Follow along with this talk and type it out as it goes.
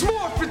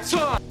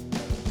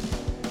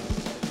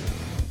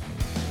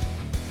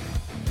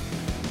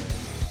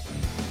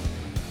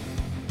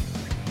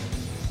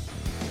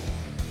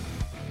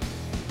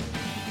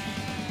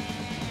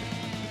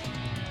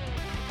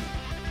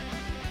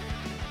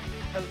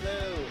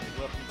Hello, and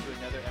welcome to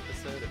another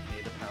episode of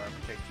May the Power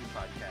Protect You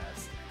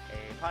podcast,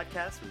 a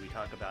podcast where we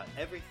talk about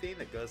everything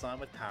that goes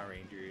on with Power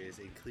Rangers,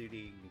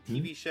 including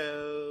TV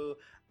show,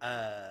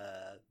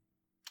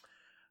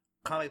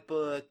 comic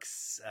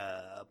books,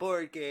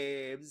 board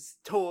games,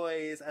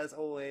 toys, as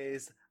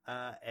always.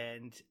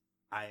 And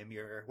I am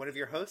one of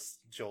your hosts,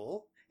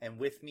 Joel, and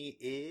with me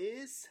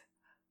is...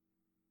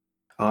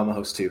 I'm a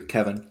host too,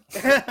 Kevin.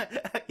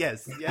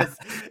 Yes.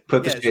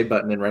 Put the shade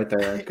button in right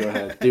there. Go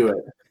ahead, do it.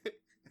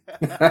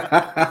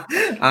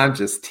 I'm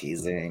just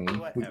teasing.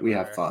 We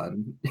have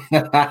fun. We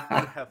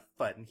have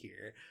fun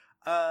here.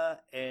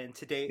 And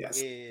today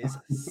is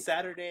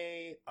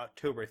Saturday,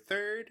 October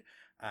 3rd.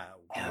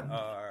 We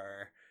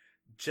are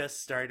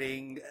just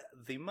starting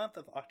the month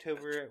of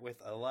October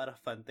with a lot of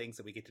fun things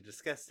that we get to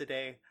discuss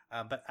today.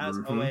 But as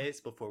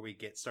always, before we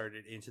get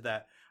started into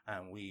that,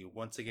 we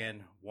once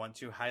again want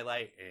to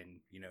highlight and,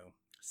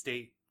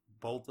 state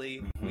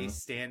boldly, we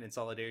stand in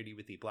solidarity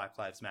with the Black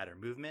Lives Matter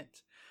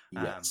movement.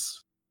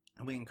 Yes.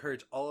 And we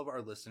encourage all of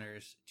our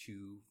listeners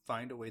to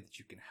find a way that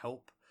you can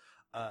help,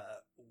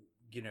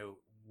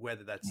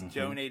 whether that's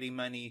donating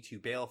money to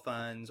bail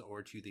funds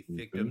or to the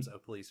victims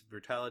of police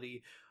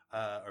brutality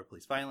or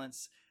police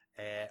violence,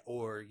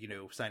 or,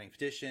 signing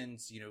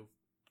petitions,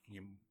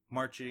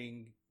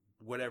 marching,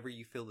 whatever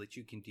you feel that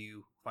you can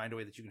do, find a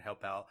way that you can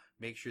help out.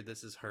 Make sure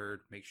this is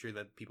heard. Make sure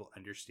that people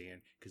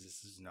understand, because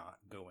this is not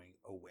going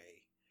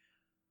away.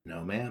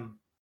 No, ma'am.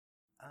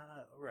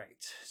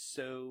 Right.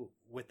 So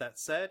with that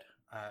said,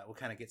 we'll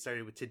kind of get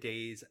started with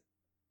today's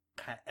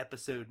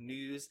episode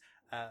news.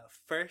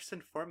 First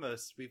and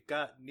foremost, we've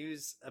got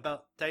news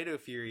about Dino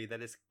Fury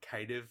that is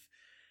kind of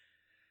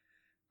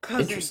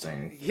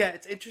interesting. Yeah,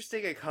 it's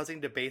interesting and causing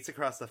debates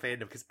across the fandom,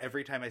 because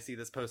every time I see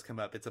this post come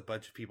up, it's a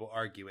bunch of people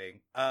arguing.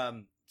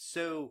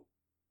 So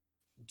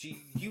do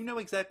you know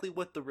exactly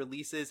what the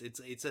release is?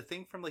 It's a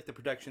thing from like the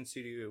production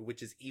studio,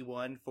 which is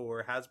E1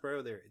 for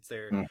Hasbro. It's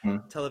their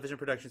television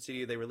production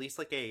studio. They released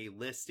like a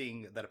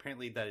listing that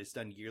apparently that is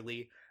done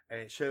yearly, and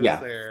it shows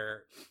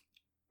their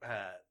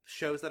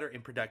shows that are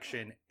in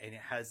production, and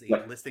it has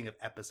a listing of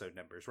episode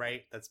numbers.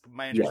 Right? That's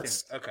my understanding.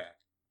 Yes. Okay.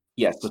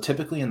 Yes, so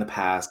typically in the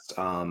past,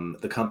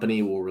 the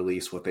company will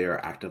release what they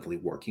are actively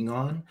working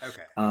on.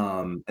 Okay.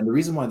 And the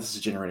reason why this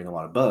is generating a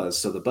lot of buzz,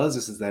 so the buzz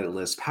is that it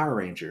lists Power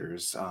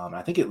Rangers.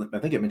 I think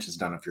it mentions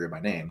Dino Fury by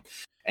name,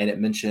 and it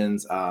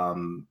mentions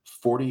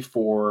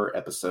 44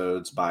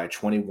 episodes by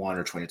 21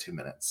 or 22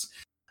 minutes.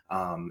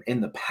 In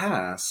the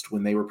past,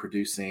 when they were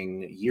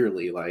producing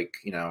yearly,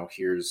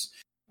 here's,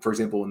 for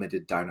example, when they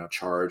did Dino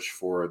Charge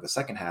for the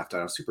second half,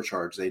 Dino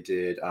Supercharge, they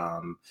did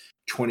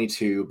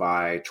 22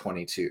 by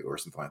 22 or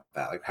something like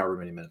that, like however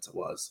many minutes it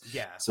was.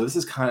 Yeah. So this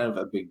is kind of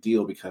a big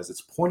deal because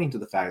it's pointing to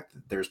the fact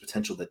that there's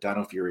potential that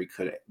Dino Fury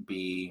could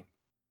be,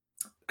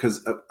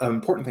 because an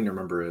important thing to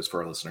remember is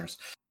for our listeners,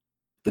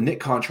 the Nick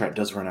contract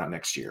does run out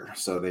next year.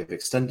 So they've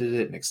extended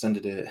it.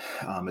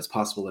 It's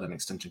possible that an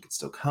extension could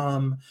still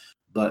come,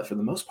 but for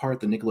the most part,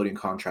 the Nickelodeon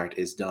contract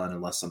is done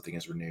unless something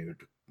is renewed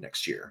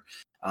next year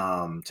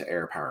to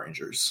air Power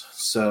Rangers.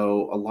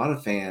 So a lot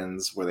of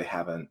fans, where they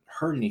haven't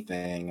heard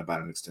anything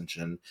about an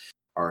extension,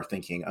 are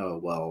thinking, oh,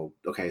 well,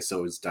 okay,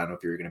 so is Dino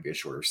Fury going to be a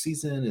shorter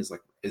season? Is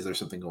there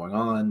something going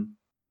on?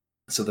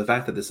 So the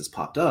fact that this has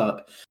popped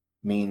up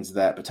means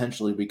that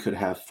potentially we could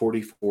have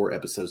 44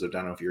 episodes of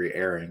Dino Fury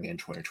airing in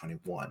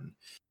 2021.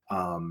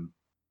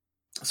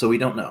 So we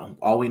don't know.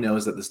 All we know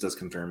is that this does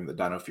confirm that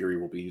Dino Fury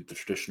will be the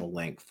traditional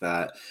length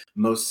that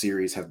most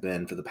series have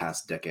been for the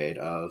past decade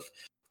of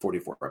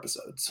 44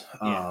 episodes.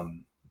 Yeah.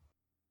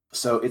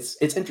 So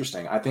it's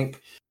interesting. I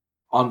think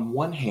on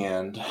one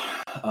hand,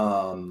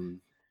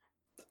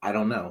 I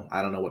don't know.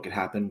 I don't know what could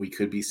happen. We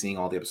could be seeing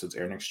all the episodes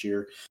air next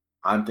year.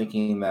 I'm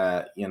thinking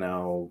that,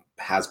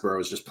 Hasbro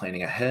is just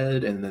planning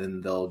ahead, and then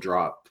they'll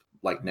drop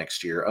like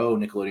next year, oh,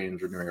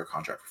 Nickelodeon's renewing our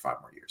contract for 5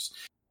 more years.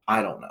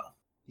 I don't know.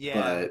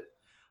 Yeah. But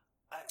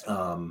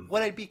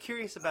what I'd be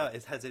curious about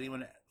is, has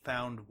anyone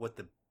found what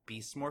the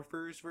Beast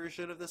Morphers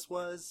version of this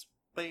was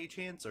by any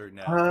chance, or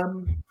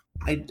no?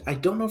 I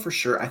don't know for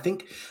sure. I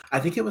think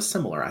it was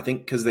similar. I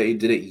think because they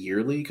did it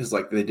yearly, because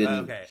they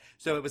didn't. Okay,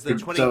 so it was the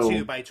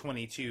 22 by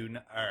 22.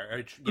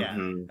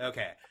 Yeah.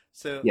 Okay.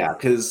 So yeah,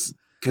 because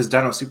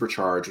Dino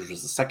Supercharge, which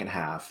was the second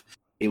half,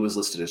 it was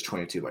listed as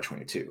 22 by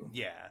 22.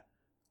 Yeah.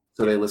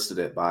 So they listed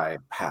it by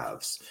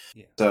halves.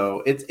 Yeah.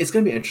 So it's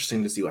going to be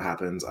interesting to see what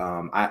happens.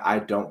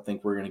 I don't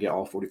think we're going to get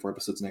all 44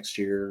 episodes next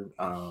year.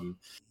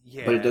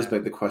 But it does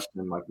beg the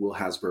question, will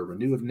Hasbro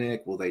renew with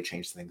Nick? Will they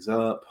change things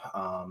up?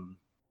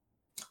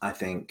 I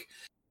think,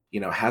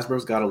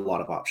 Hasbro's got a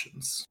lot of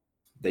options.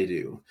 They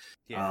do.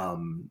 Yeah.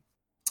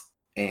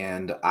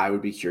 And I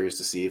would be curious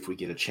to see if we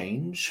get a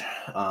change.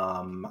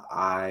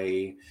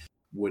 I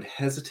would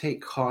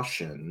hesitate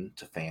caution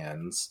to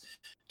fans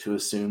to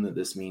assume that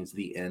this means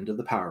the end of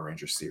the Power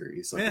Rangers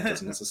series. It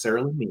doesn't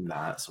necessarily mean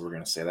that, so we're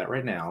going to say that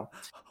right now.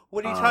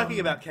 What are you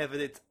talking about,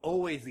 Kevin? It's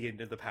always the end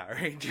of the Power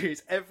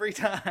Rangers, every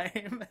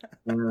time.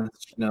 No,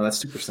 that's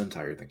Super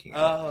Sentai you're thinking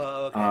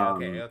of. Oh,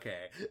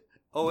 okay.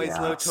 Always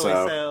low Yeah, toy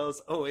so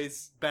sales,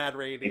 always bad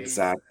ratings.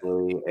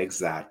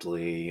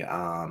 exactly.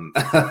 Um,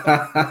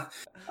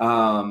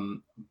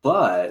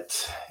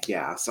 but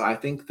yeah, so I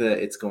think that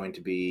it's going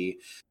to be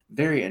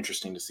very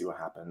interesting to see what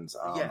happens.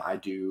 Yeah,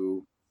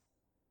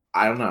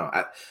 I don't know.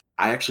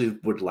 I actually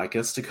would like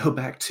us to go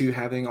back to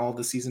having all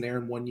the season air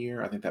in one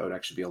year. I think that would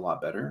actually be a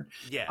lot better.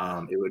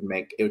 yeah. It would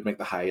make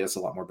the hiatus a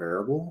lot more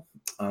bearable.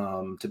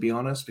 To be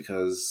honest,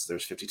 because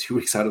there's 52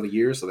 weeks out of the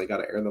year, so they got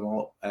to air them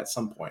all at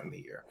some point in the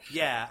year.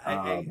 Yeah,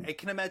 Um, I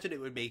can imagine it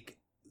would make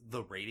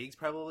the ratings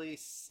probably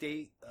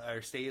stay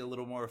a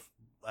little more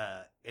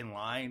in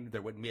line.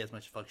 There wouldn't be as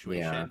much yeah,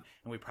 fluctuation,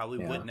 and we probably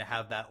yeah. wouldn't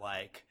have that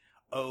like,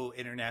 oh,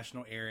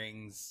 international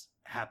airings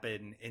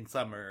happen in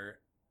summer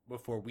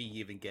before we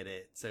even get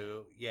it.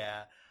 So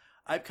yeah,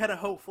 I'm kind of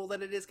hopeful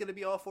that it is going to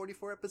be all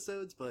 44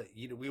 episodes, but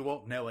we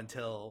won't know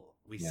until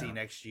we see Yeah.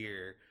 next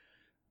year.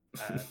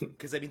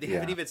 Because I mean, they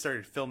haven't Yeah. even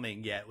started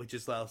filming yet, which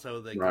is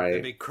also the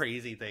Right. big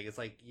crazy thing. It's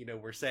like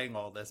we're saying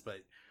all this, but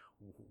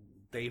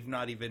they've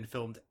not even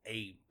filmed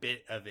a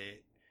bit of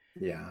it.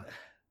 Yeah.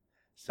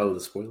 Oh, the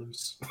So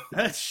spoilers.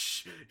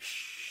 shh,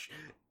 shh.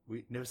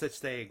 No such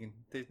thing.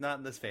 There's not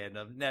in this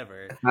fandom.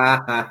 Never.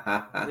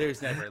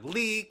 There's never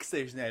leaks.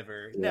 There's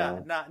never Yeah.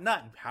 not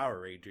in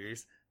Power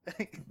Rangers.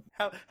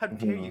 How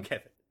dare you, Mhm.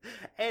 Kevin?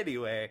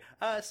 Anyway,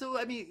 so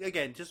I mean,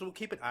 again, just we'll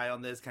keep an eye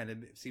on this, kind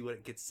of see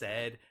what gets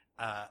said.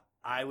 Uh,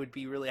 I would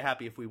be really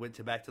happy if we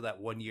went back to that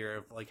 1 year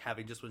of like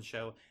having just one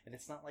show, and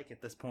it's not like at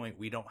this point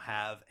we don't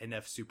have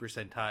enough Super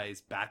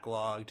Sentais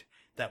backlogged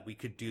that we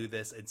could do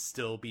this and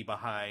still be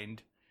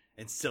behind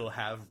and still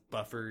have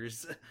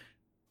buffers.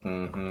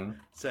 Mhm.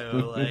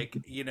 So like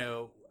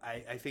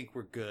I think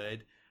we're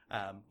good.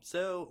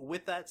 So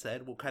with that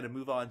said, we'll kind of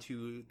move on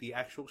to the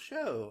actual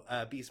show,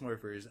 Beast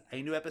Morphers.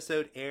 A new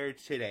episode aired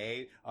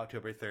today,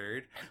 October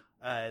 3rd.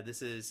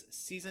 This is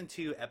season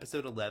 2,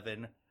 episode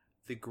 11,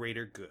 The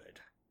Greater Good.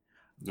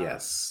 Uh,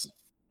 Yes.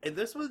 and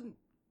this one,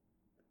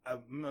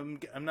 I'm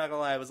not gonna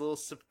lie, I was a little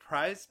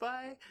surprised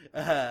by,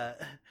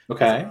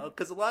 Okay.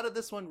 because a lot of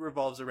this one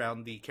revolves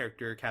around the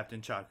character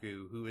Captain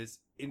Chaku, who is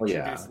Oh yeah.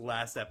 introduced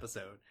last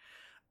episode.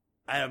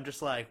 I'm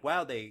just like,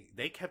 wow,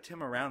 they kept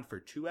him around for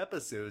 2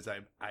 episodes.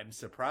 I'm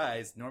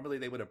surprised. Normally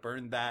they would have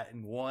burned that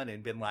in one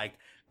and been like,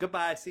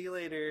 goodbye, see you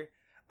later.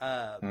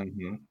 Um,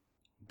 Mhm.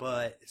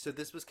 but so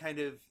this was kind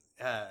of,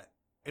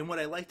 and what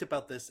I liked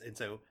about this, and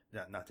so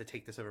not to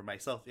take this over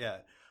myself, yeah,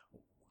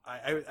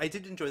 I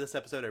did enjoy this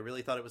episode. I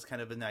really thought it was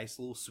kind of a nice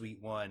little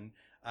sweet one.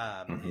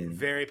 Mhm.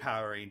 Very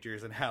Power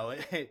Rangers and how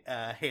it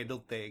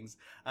handled things.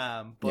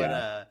 But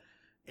Yeah.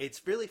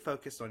 it's really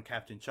focused on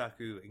Captain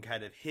Chaku and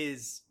kind of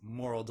his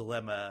moral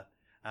dilemma,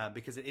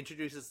 because it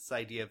introduces this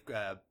idea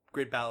of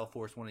Grid Battle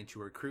Force wanting to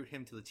recruit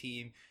him to the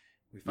team.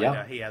 We find Yeah.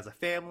 out he has a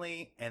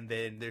family, and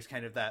then there's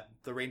kind of that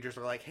the Rangers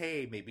are like,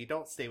 "Hey, maybe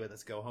don't stay with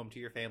us. Go home to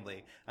your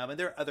family." And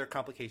there are other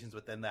complications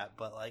within that,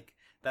 but like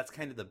that's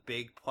kind of the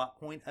big plot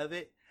point of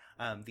it.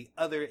 The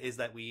other is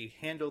that we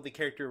handle the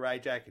character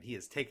Ryjack, and he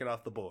is taken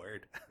off the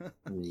board.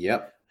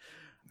 Yep.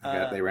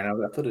 uh, They ran out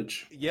of that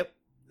footage. yep,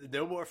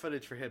 no more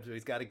footage for him, so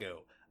he's got to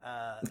go.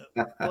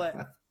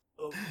 But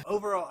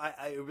overall,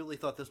 I really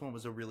thought this one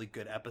was a really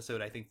good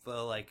episode. I think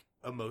the like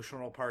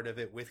emotional part of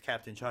it with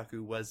Captain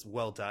Chaku was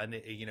well done.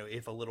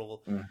 If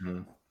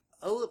Mhm.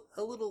 a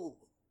little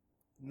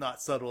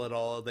not subtle at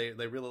all. They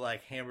really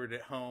like hammered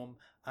it home.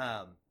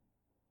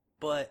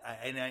 But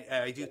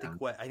I do Yeah.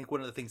 think what I think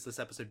one of the things this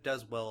episode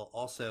does well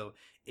also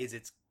is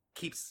it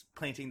keeps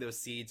planting those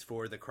seeds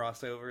for the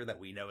crossover that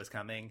we know is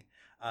coming.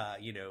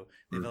 The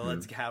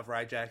villains Mhm. have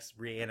Ryjack's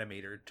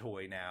reanimator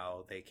toy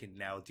now. They can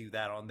now do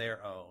that on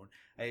their own.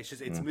 And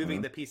it's moving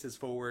Mhm. the pieces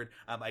forward.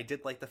 I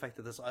did like the fact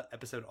that this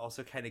episode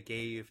also kind of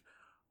gave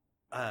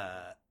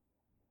uh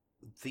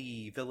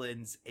the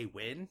villains a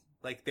win.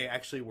 Like they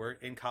actually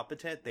weren't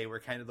incompetent. They were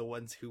kind of the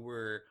ones who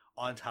were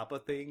on top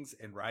of things,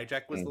 and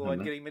Ryjack was the one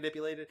Mhm. getting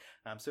manipulated.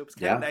 So it was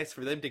kind of Yeah. nice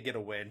for them to get a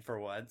win for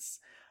once,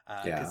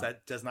 because Yeah.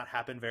 that does not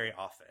happen very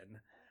often.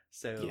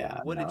 So,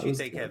 Yeah. what No, did it you was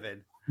think, good.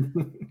 Kevin?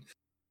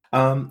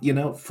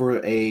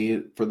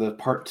 For the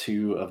part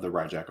two of the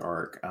Ryjack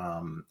arc,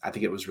 I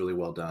think it was really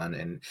well done,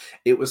 and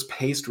it was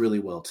paced really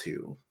well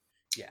too.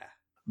 Yeah,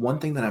 One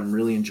thing that I'm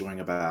really enjoying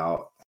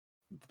about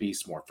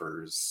Beast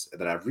Morphers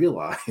that I've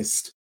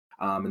realized,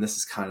 and this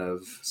is kind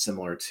of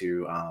similar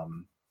to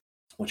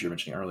what you were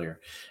mentioning earlier,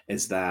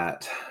 is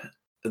that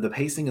the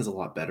pacing is a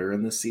lot better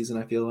in this season.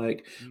 I feel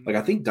like I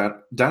mm-hmm. think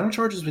Dino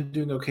Charge has been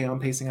doing okay on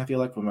pacing. I feel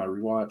like when I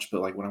rewatch,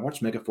 but like when I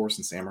watch Mega Force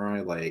and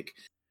Samurai, like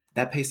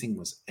that pacing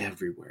was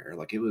everywhere.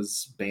 Like it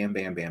was bam,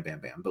 bam, bam, bam,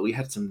 bam. But we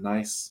had some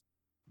nice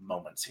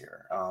moments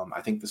here.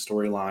 I think the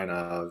storyline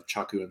of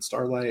Chaku and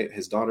Starlight,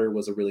 his daughter,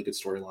 was a really good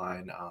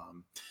storyline.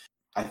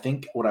 I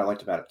think what I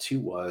liked about it too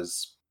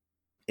was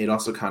it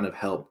also kind of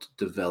helped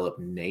develop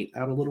Nate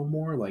out a little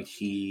more. Like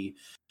he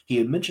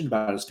had mentioned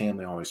about his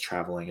family always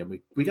traveling, and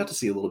we got to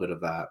see a little bit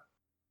of that.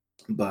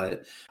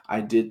 But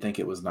I did think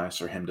it was nice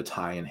for him to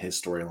tie in his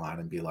storyline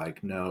and be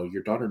like, "No,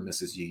 your daughter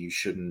misses you. You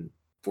shouldn't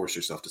force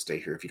yourself to stay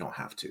here if you don't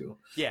have to."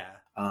 Yeah,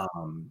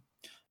 Um,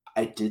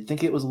 I did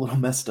think it was a little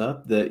messed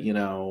up that,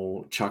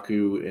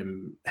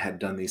 Chaku had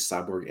done these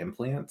cyborg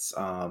implants.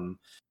 And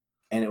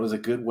it was a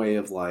good way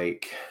of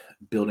like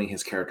building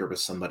his character with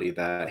somebody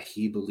that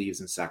he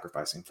believes in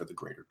sacrificing for the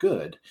greater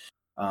good.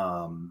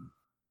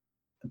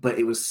 But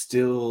it was a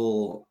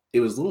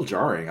little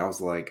jarring. I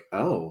was like,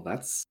 oh,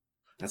 that's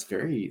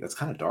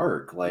kind of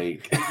dark.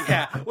 Like,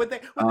 Yeah, when they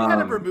had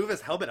him remove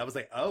his helmet, I was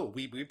like, oh,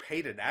 we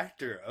paid an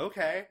actor.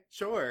 Okay,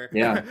 sure.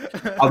 yeah.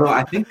 Although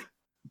I think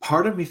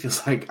part of me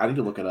feels like I need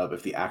to look it up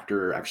if the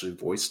actor actually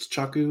voiced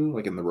Chaku,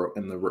 like in the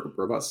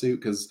robot suit,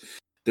 because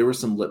there were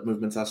some lip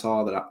movements I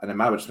saw and it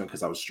might have just been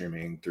because I was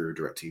streaming through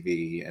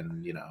DirecTV,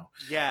 and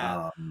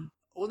Yeah.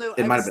 Well, no,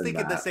 it I might was have been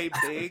thinking the that. same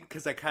thing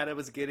because I kind of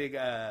was getting,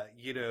 a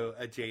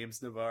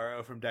James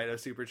Navarro from Dino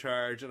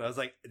Supercharge, and I was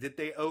like, did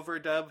they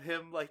overdub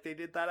him like they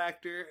did that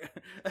actor?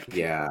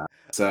 Yeah,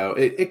 so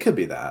it could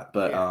be that,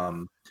 Yeah.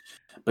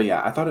 but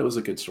yeah, I thought it was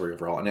a good story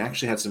overall, and it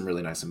actually had some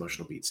really nice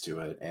emotional beats to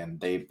it, and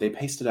they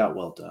paced it out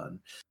well done.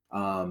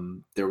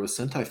 There was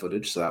Sentai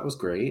footage, so that was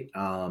great.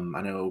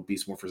 I know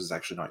Beast Morphers is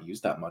actually not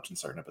used that much in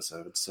certain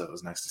episodes, so it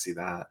was nice to see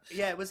that.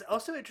 Yeah, it was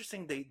also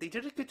interesting. They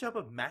did a good job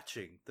of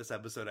matching this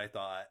episode, I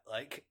thought.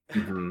 Like,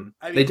 Hmm.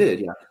 I They mean, did,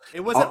 yeah.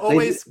 it wasn't They did,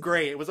 always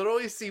great. It wasn't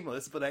always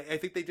seamless, but I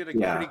think they did a pretty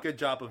yeah, good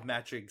job of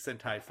matching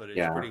Sentai footage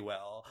yeah, pretty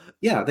well.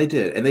 yeah. They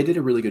did, and they did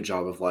a really good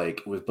job of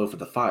like with both of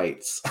the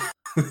fights.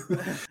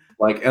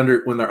 Like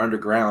when they're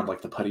underground,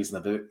 like the putties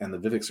and the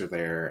Vivics are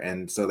there,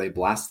 and so they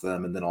blast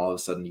them, and then all of a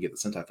sudden you get the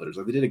Sentai footage.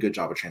 Like they did a good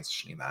job of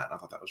transitioning that. And I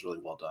thought that was really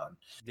well done.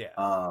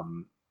 Yeah.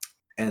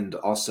 And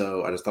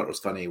also, I just thought it was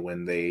funny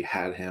when they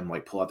had him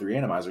like pull out the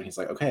reanimizer, and he's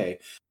like, "Okay,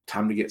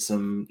 time to get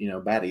some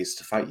baddies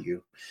to fight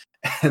you,"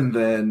 and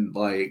then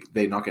like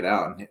they knock it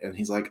out, and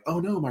he's like, "Oh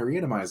no, my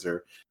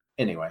reanimizer."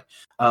 Anyway,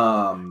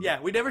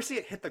 Yeah, we never see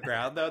it hit the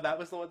ground though. That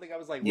was the one thing I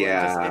was like, well, it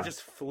yeah,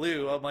 just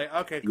flew. I'm like,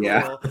 okay,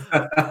 yeah. cool.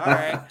 All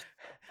right.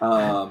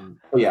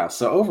 But yeah,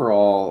 so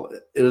overall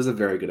it was a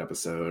very good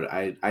episode.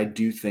 I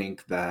do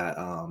think that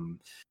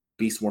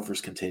Beast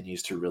Morphers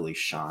continues to really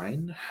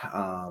shine.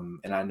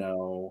 And I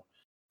know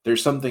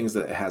there's some things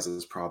that it has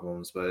as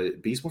problems,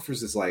 but Beast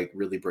Morphers is like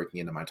really breaking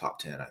into my top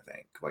 10, I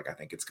think. Like I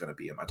think it's gonna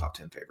be in my top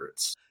 10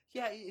 favorites.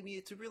 Yeah, I mean,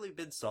 it's really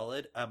been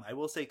solid. I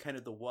will say, kind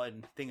of the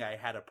one thing I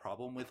had a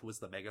problem with was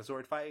the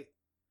Megazord fight.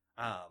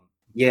 Um,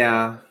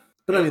 Yeah.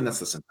 But I it mean that's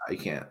the Sentai. You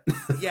can't.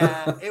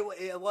 Yeah,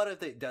 a lot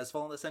of it does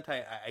fall in the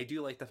Sentai. I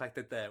do like the fact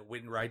that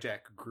when Ryjack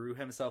grew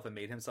himself and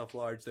made himself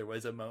large, there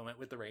was a moment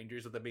with the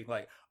Rangers of them being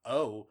like,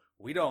 "Oh,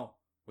 we don't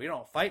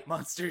fight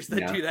monsters that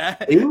Yeah. do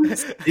that."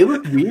 It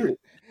was weird.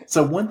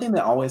 So one thing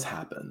that always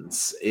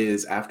happens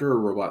is after a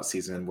robot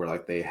season where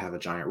like they have a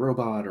giant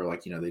robot or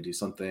like they do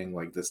something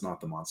like that's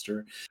not the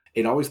monster,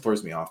 it always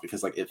throws me off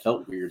because like it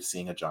felt weird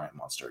seeing a giant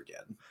monster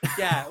again.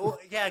 Yeah, well,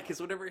 yeah, because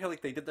whenever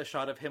like they did the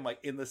shot of him like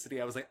in the city,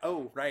 I was like,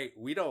 "Oh, right,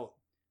 we don't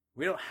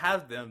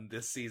have them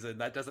this season.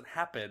 That doesn't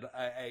happen."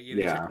 It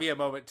took Yeah. me a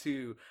moment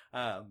to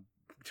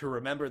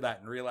remember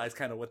that and realize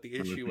kind of what the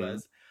issue Hmm.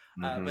 was.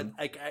 But Hmm.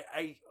 like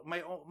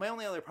my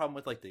only other problem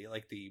with like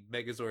the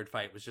Megazord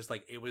fight was just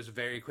like it was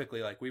very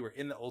quickly like we were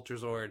in the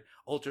Ultrazord.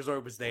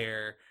 Ultrazord was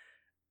there.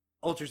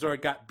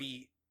 Ultrazord got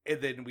beat, and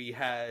then we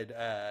had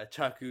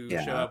Chaku show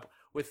Yeah. up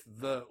with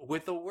the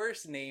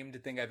worst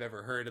named thing I've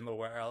ever heard in the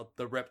world,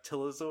 the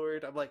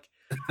Reptilizord. I'm like,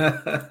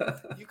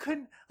 you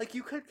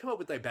could come up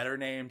with a better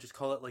name, just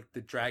call it like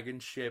the Dragon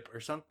Ship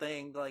or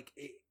something. Like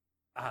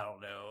I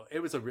don't know.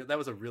 That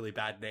was a really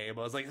bad name.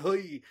 I was like,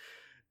 hey.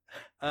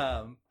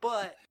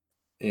 But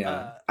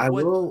Yeah.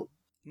 what?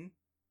 Hmm?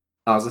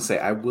 I was gonna say,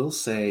 I will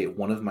say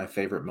one of my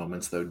favorite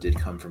moments though did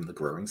come from the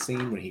growing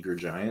scene when he grew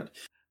giant.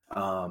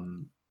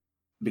 Um,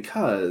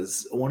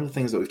 because one of the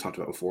things that we've talked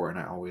about before and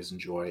I always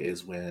enjoy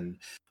is when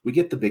we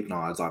get the big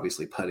nods,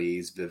 obviously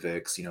putties,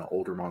 Vivix,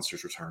 older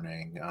monsters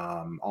returning,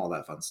 all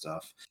that fun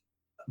stuff.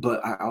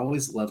 But I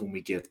always love when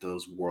we get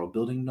those world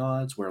building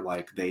nods where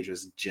like they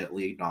just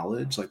gently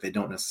acknowledge, like they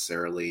don't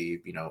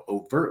necessarily,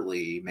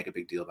 overtly make a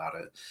big deal about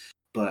it.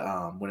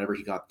 But whenever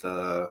he got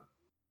the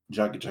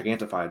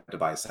Gigantify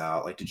device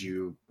out, like, did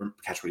you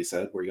catch what he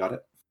said? Where he got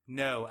it?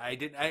 No, I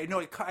didn't. I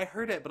know I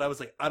heard it, but I was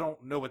like, I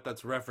don't know what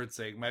that's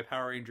referencing. My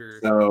Power Ranger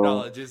So,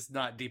 knowledge is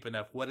not deep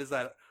enough. What is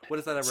that? What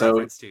is that a so,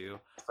 reference to?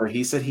 so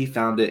he said he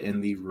found it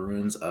in the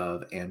ruins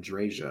of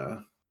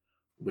Andrasia,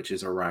 which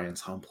is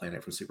Orion's home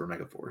planet from Super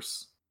Mega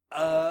Force.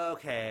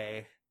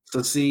 Okay.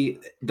 So see,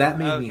 that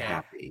made me Okay.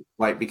 happy.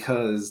 Like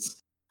because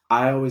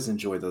I always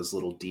enjoy those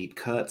little deep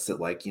cuts that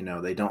like,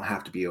 they don't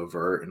have to be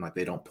overt and like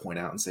they don't point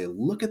out and say,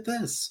 "Look at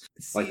this."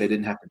 Like they See,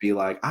 didn't have to be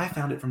like, "I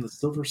found it from the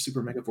Silver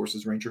Super Mega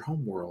Forces Ranger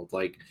homeworld."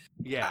 Like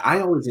yeah,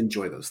 I always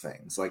enjoy those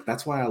things. Like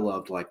that's why I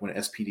loved like when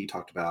SPD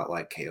talked about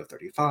like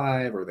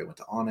KO35 or they went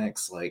to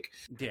Onyx, like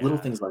little yeah.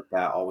 things like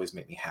that always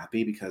make me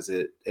happy because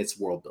it's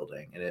world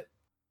building and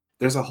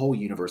there's a whole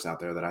universe out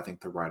there that I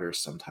think the writers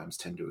sometimes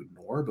tend to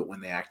ignore, but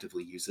when they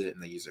actively use it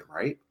and they use it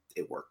right,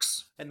 it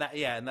works. And that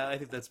I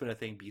think that's been a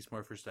thing Beast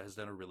Morphers has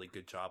done a really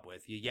good job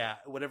with. Yeah,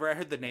 whenever I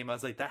heard the name, I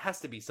was like, that has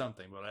to be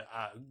something, but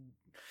I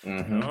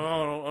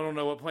don't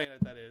know what planet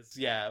that is.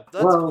 Yeah,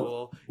 that's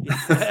cool.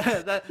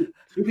 Yeah, that.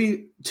 To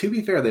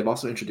be fair, they've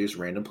also introduced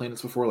random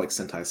planets before, like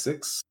Sentai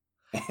 6.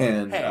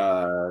 And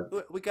Hey,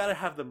 we gotta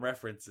have them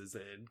references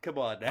in. Come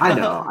on now. I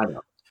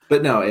know.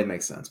 But no, it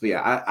makes sense. But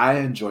yeah, I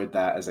enjoyed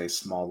that as a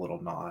small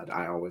little nod.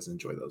 I always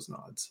enjoy those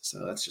nods.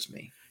 So that's just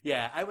me.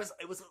 Yeah, it was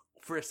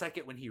for a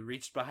second when he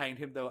reached behind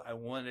him though, I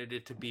wanted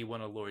it to be one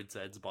of Lord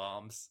Zed's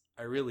bombs.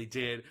 I really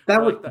did.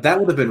 That would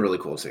have been really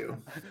cool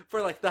too.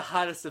 For like the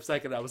hottest of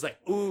second, I was like,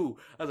 ooh,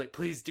 I was like,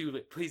 please do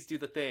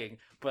the thing.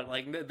 But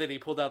like then he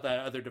pulled out that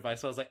other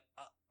device, so I was like,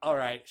 all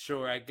right,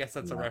 sure, I guess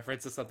that's a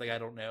reference to something I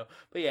don't know.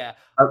 But yeah,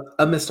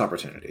 a missed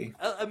opportunity.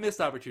 A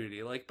missed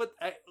opportunity. Like, but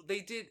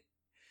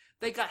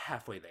they got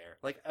halfway there.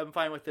 Like, I'm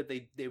fine with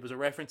it. It was a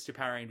reference to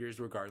Power Rangers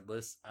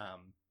regardless.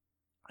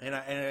 And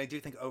I do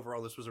think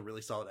overall this was a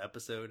really solid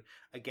episode.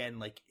 Again,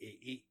 like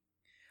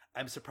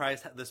I'm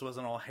surprised this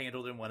wasn't all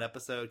handled in one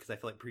episode because I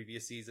feel like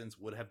previous seasons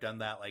would have done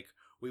that. Like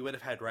we would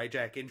have had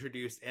Ryjack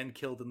introduced and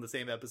killed in the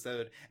same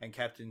episode, and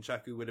Captain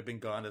Shaku would have been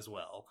gone as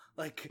well.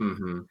 Like,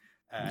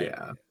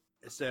 yeah.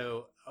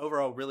 So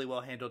overall, really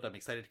well handled. I'm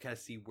excited to kind of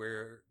see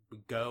where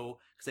we go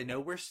because I know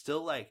we're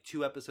still like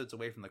 2 episodes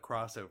away from the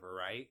crossover,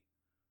 right?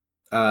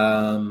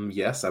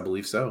 Yes, I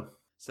believe so.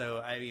 So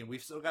I mean,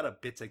 we've still got a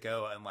bit to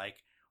go, and like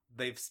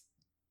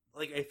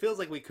it feels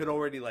like we could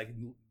already like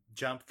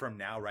jump from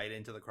now right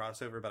into the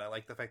crossover, but I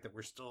like the fact that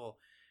we're still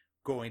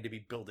going to be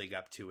building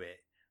up to it,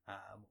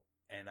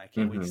 and I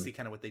can't wait to see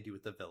kind of what they do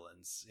with the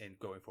villains and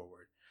going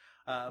forward.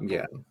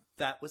 Yeah,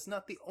 that was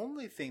not the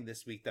only thing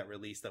this week that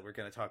released that we're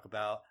going to talk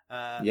about.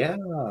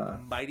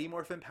 Mighty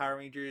Morphin Power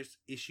Rangers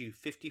issue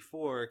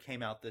 54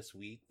 came out this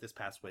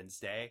past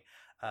Wednesday.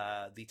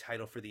 The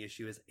title for the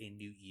issue is A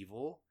New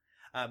Evil.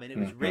 And it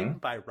was written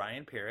by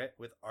Ryan Parrott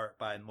with art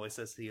by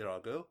Moises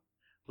Hidalgo,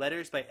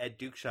 letters by Ed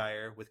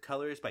Dukeshire, with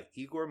colors by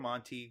Igor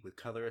Monti, with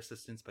color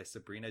assistance by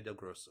Sabrina Del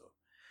Grosso.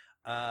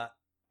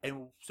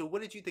 And so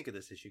what did you think of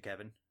this issue,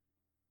 Kevin?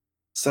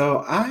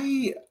 So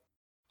I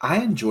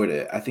enjoyed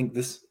it. I think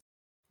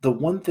the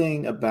one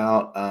thing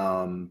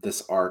about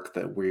this arc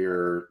that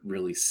we're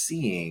really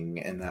seeing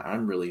and that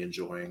I'm really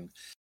enjoying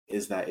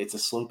is that it's a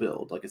slow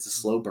build. Like it's a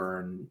slow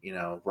burn. You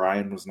know,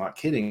 Ryan was not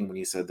kidding when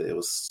he said that it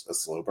was a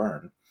slow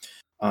burn.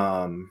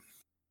 I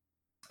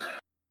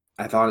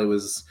thought it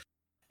was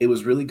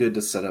really good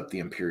to set up the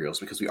Imperials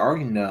because we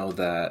already know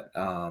that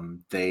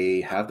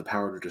they have the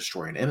power to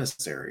destroy an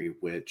emissary,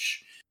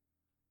 which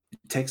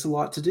takes a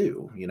lot to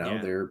do. You know,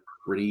 they're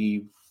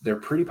pretty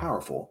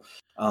powerful.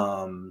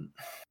 But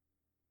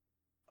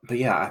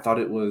yeah, I thought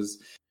it was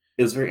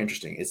very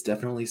interesting. It's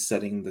definitely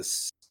setting the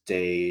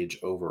stage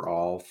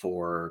overall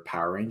for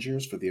Power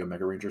Rangers, for the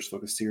Omega Rangers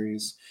Focus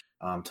series,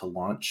 to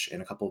launch in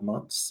a couple of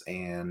months,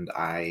 and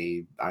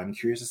I'm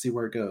curious to see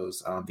where it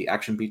goes. The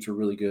action beats were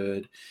really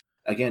good.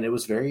 Again, it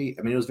was very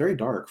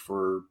dark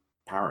for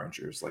Power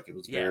Rangers. Like it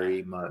was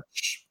very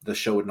much the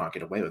show would not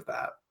get away with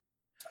that.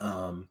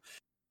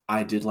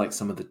 I did like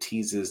some of the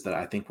teases that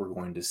I think we're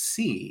going to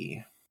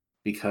see,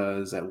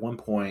 because at one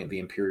point the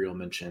Imperial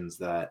mentions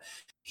that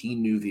he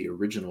knew the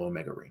original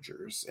Omega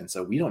Rangers, and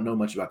so we don't know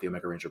much about the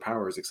Omega Ranger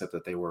powers except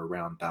that they were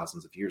around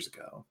thousands of years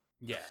ago.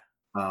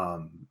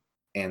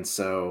 And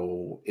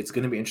so it's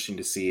going to be interesting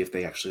to see if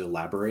they actually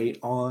elaborate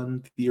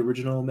on the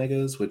original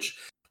Omegas, which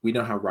we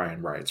know how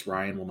Ryan writes.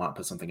 Ryan will not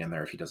put something in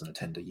there if he doesn't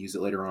intend to use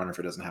it later on or if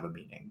it doesn't have a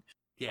meaning.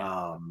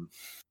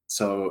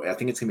 So I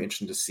think it's going to be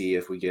interesting to see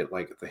if we get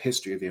like the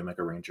history of the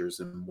Omega Rangers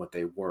and what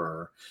they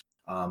were.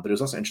 But it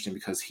was also interesting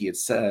because he had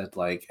said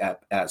like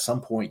at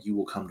some point you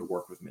will come to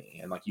work with me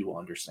and like you will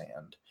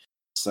understand.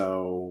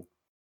 So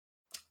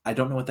I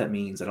don't know what that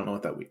means. I don't know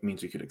what that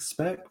means we could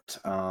expect.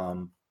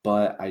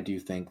 But I do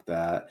think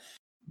that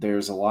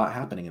there's a lot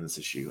happening in this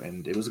issue,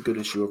 and it was a good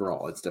issue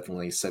overall. It's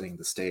definitely setting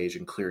the stage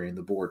and clearing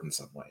the board in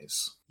some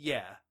ways.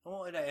 Yeah.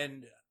 Well,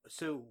 and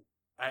so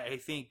I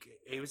think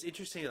it was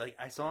interesting. Like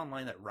I saw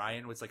online that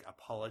Ryan was like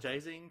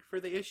apologizing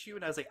for the issue,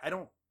 and I was like, I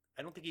don't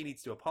think he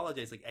needs to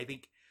apologize. Like I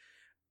think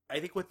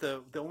what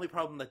the only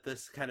problem that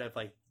this kind of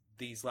like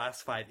these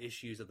last 5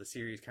 issues of the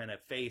series kind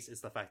of face is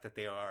the fact that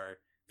they are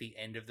the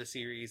end of the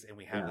series and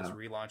we have this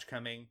relaunch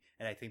coming,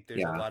 and I think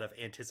there's a lot of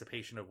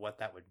anticipation of what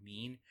that would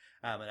mean,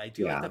 and I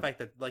do like the fact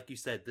that, like you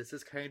said, this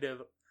is kind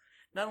of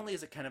not only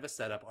is it kind of a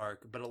setup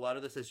arc, but a lot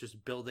of this is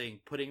just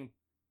putting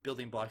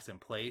building blocks in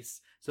place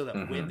so that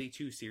when the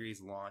 2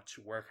 series launch,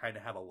 we're kind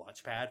of have a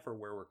launch pad for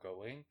where we're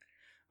going.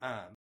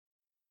 I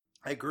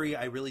agree.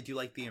 I really do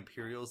like the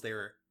Imperials.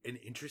 They're an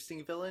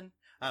interesting villain.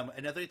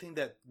 Another thing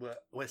that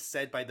was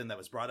said by them that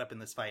was brought up in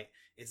this fight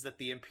is that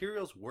the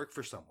Imperials work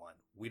for someone.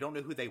 We don't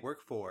know who they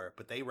work for,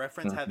 but they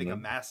reference having a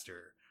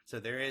master. So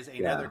there is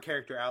another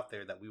character out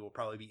there that we will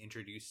probably be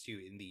introduced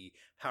to in the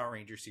Power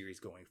Ranger series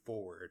going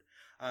forward.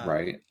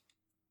 Right.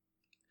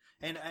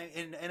 And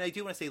I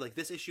do want to say, like,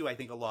 this issue, I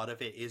think a lot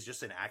of it is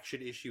just an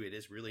action issue. It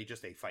is really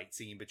just a fight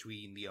scene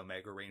between the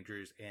Omega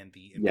Rangers and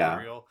the Yeah.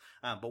 Imperial.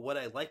 But what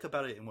I like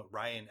about it, and what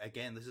Ryan,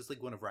 again, this is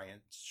like one of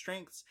Ryan's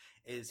strengths,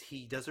 is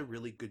he does a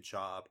really good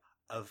job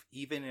of,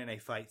 even in a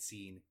fight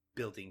scene,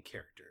 building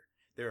character.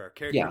 There are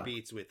character Yeah.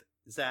 beats with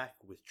Zach,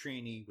 with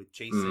Trini, with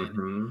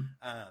Jason,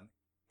 Mhm.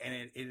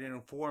 and it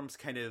informs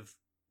kind of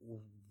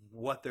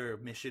what their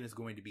mission is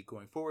going to be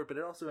going forward, but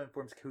it also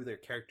informs who their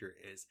character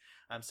is.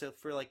 So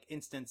for like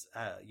instance,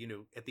 at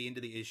the end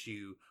of the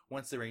issue,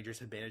 once the Rangers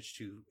have managed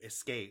to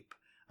escape,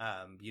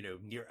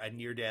 near a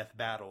near death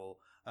battle,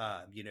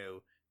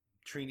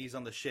 Trini's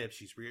on the ship.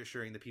 She's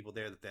reassuring the people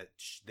there that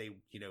they,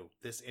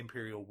 this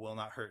Imperial will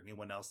not hurt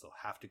anyone else. They'll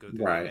have to go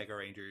through Right. the Omega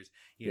Rangers.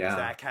 Yeah.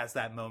 Zach has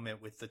that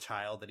moment with the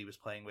child that he was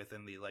playing with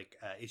in the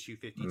issue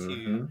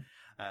 52,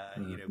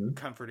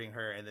 comforting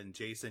her, and then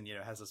Jason,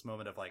 has this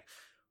moment of like,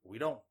 we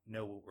don't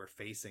know what we're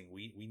facing.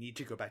 We need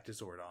to go back to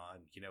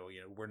Zordon.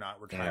 We're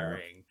not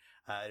retiring.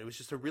 It was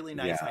just a really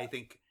nice. I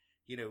think,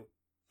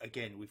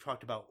 again, we've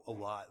talked about a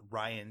lot.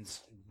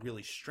 Ryan's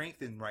really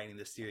strength in writing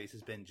this series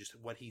has been just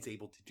what he's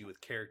able to do with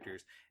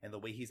characters, and the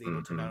way he's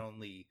able to not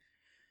only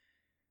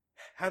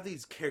have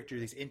these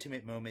characters, these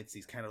intimate moments,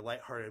 these kind of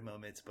lighthearted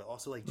moments, but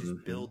also like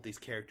just build these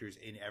characters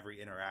in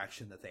every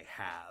interaction that they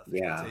have.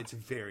 Yeah. It's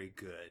very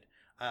good.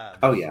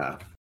 Oh yeah.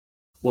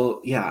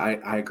 Well, yeah,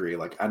 I agree.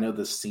 Like, I know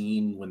the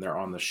scene when they're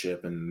on the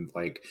ship, and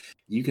like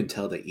you can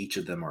tell that each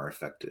of them are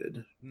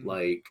affected.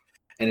 Like,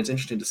 and it's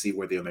interesting to see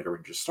where the Omega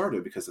Rangers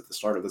started, because at the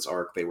start of this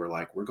arc, they were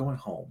like, "We're going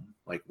home.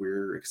 Like,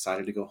 we're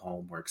excited to go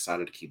home. We're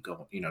excited to keep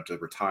going. To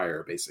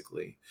retire,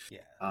 basically."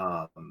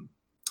 Yeah.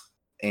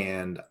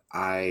 And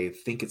I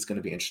think it's going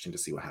to be interesting to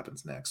see what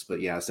happens next. But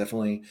yeah, it's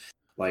definitely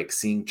like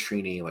seeing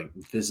Trini like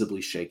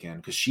visibly shaken,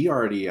 because she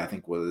already, I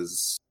think,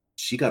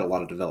 she got a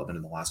lot of development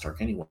in the last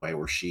arc anyway,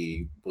 where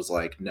she was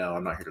like, "No,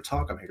 I'm not here to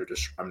talk. I'm here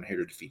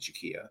to defeat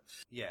Yukiya."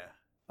 Yeah.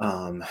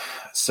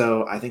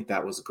 So I think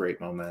that was a great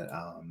moment.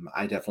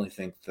 I definitely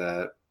think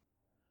that,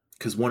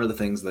 because one of the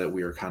things that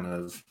we are kind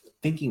of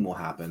thinking will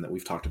happen, that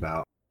we've talked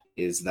about,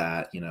 is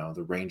that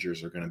the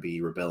Rangers are going to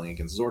be rebelling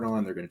against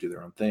Zordon. They're going to do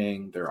their own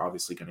thing. They're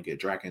obviously going to get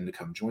Draken to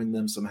come join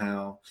them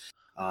somehow.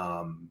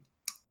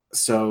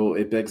 So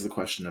it begs the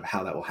question of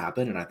how that will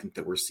happen, and I think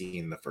that we're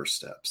seeing the first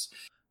steps.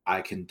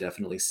 I can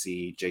definitely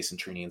see Jason,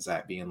 Trini, and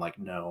Zach being like,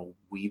 "No,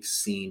 we've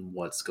seen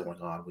what's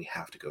going on. We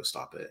have to go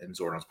stop it." And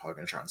Zordon's probably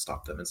going to try and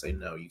stop them and say,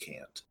 "No, you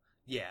can't."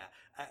 Yeah,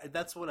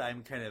 that's what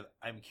I'm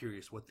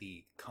curious what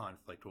the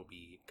conflict will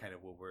be, kind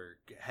of what we're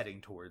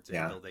heading towards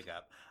and building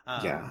up.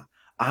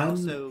 I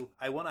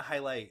want to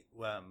highlight,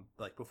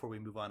 before we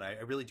move on, I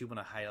really do want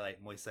to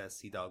highlight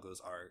Moises Hidalgo's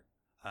art.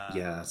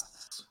 Yes.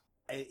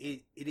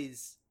 It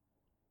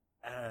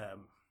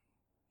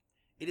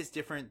is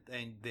different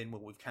than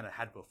what we've kind of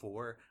had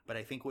before, but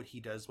I think what he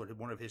does,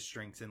 one of his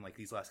strengths in like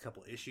these last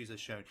couple issues has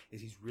shown,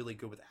 is he's really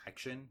good with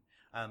action.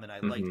 And I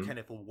liked kind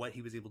of what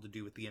he was able to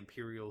do with the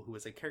Imperial, who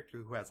is a character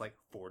who has like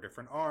 4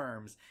 different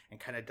arms and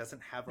kind of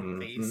doesn't have a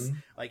face.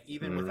 Like,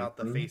 even without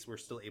the face, we're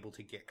still able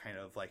to get kind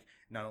of like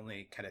not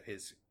only kind of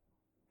his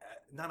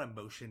not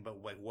emotion, but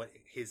what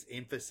his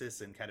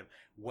emphasis and kind of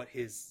what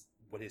his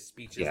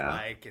speech is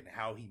like, and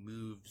how he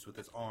moves with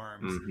his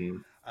arms.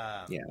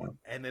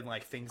 And then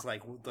like things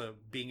like the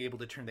being able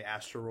to turn the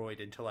asteroid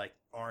into like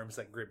arms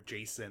that grip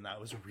Jason. That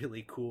was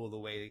really cool, the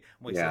way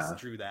Moises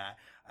drew that.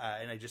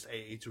 And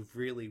it's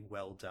really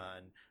well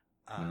done.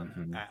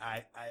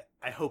 I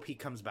hope he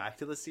comes back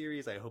to the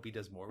series. I hope he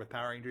does more with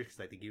Power Rangers, because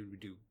I think he would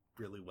do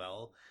really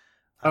well.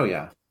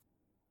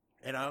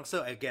 And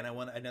also, again,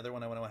 another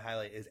one I want to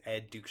highlight is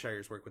Ed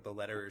Dukeshire's work with the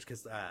letterers,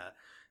 because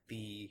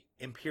the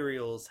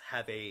Imperials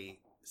have a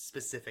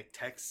specific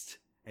text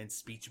and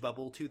speech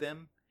bubble to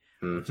them,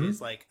 which is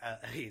like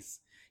is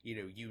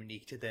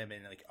unique to them,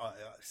 and like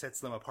sets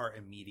them apart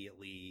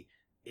immediately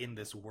in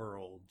this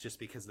world, just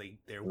because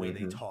their way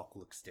they talk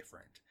looks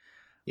different.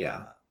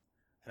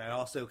 And I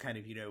also kind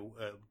of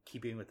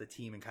keeping with the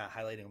team and kind of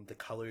highlighting the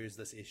colors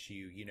this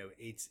issue.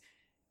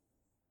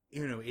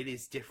 It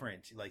is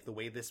different. Like, the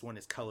way this one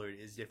is colored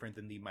is different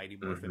than the Mighty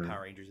Morphin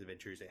Power Rangers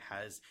Adventures. It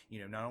has,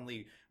 not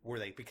only were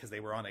they, because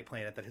they were on a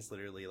planet that has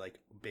literally like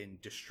been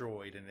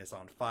destroyed and is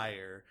on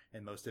fire,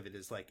 and most of it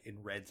is like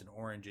in reds and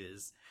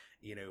oranges,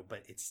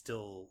 but it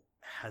still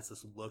has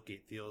this look.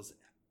 It feels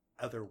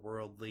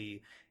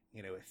otherworldly.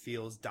 It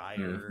feels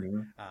dire.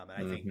 And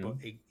I think both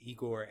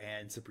Igor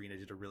and Sabrina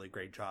did a really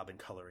great job in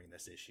coloring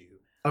this issue.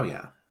 Oh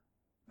yeah.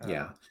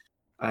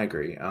 I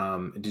agree.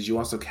 Did you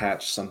also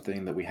catch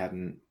something that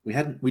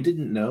we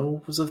didn't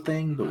know was a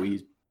thing, but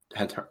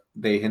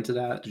they hinted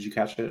at? Did you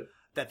catch it?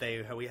 That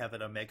we have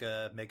an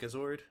Omega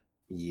Megazord?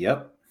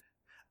 Yep.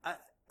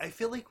 I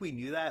feel like we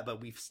knew that,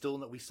 but we still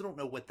don't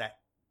know what that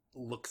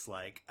looks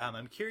like.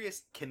 I'm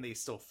curious, can they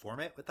still form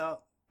it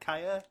without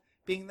Kaya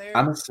being there?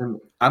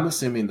 I'm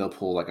assuming they'll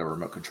pull like a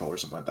remote control or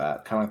something like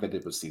that, kind of like they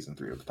did with season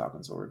 3 of the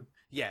Falcon Sword.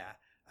 Yeah.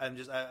 I'm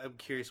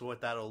curious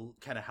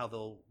how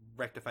they'll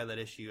rectify that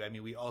issue. I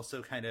mean, we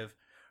also kind of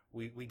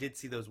we did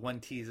see those one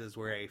teases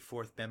where a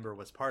fourth member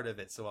was part of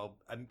it. So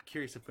I'm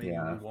curious if maybe we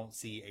Yeah, won't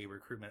see a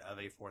recruitment of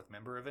a fourth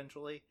member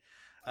eventually.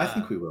 I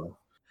think we Um, will.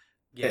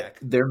 yeah,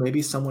 There may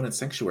be someone at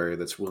Sanctuary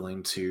that's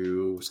willing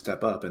to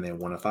step up and they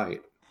want to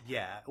fight.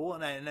 yeah.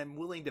 Well, and I'm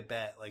willing to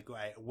bet like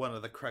one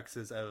of the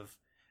cruxes of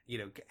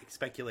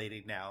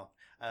speculating now.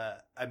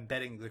 I'm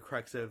betting the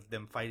crux of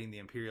them fighting the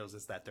Imperials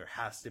is that there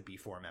has to be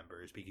four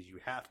members because you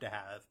have to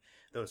have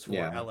those four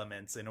Yeah,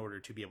 elements in order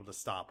to be able to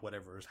stop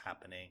whatever is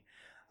happening.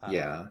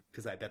 yeah.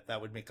 Because I bet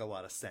that would make a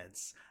lot of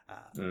sense.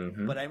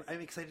 Hmm. But I'm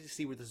excited to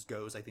see where this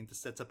goes. I think this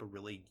sets up a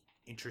really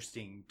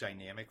interesting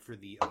dynamic for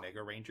the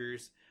Omega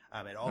Rangers.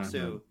 It Hmm.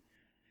 also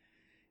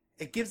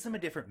it gives them a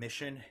different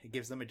mission. It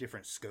gives them a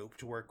different scope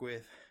to work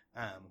with.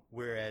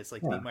 Whereas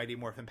like the Yeah. Mighty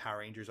Morphin Power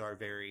Rangers are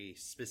very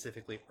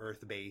specifically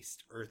Earth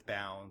based,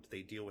 Earthbound.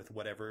 They deal with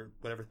whatever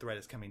threat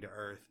is coming to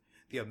Earth.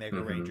 The Omega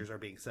Hmm. Rangers are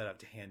being set up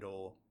to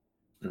handle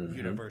Hmm.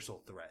 universal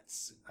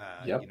threats,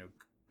 Yep.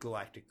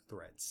 galactic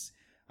threats.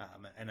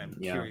 And I'm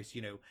Yeah. curious,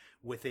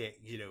 with it,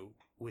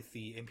 with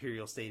the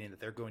Imperial stating that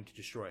they're going to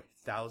destroy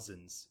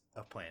thousands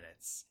of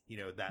planets,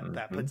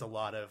 that Hmm. puts a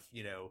lot of,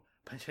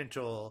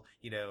 potential,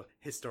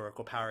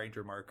 historical Power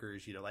Ranger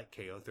markers, like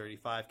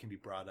KO-35 can be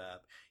brought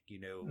up. We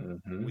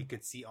Hmm.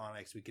 could see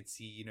Onyx, we could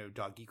see,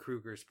 Doggy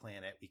Kruger's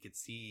planet, we could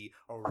see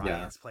Yeah.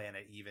 Orion's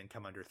planet even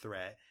come under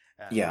threat.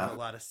 There's a Yeah.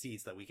 lot of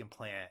seeds that we can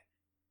plant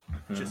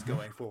just Hmm.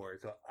 going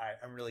forward. So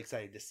I'm really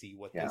excited to see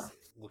what Yeah. this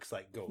looks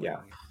like going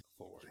Yeah.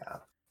 forward. Yeah.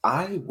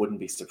 I wouldn't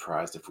be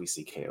surprised if we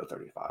see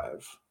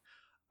KO-35.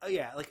 Oh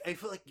yeah, like I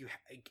feel like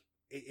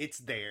it's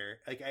there.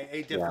 Like I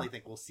Yeah. definitely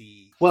think we'll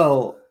see.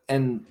 Well,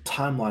 and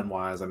timeline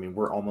wise, I mean,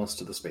 we're almost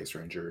to the Space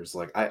Rangers.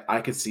 Like,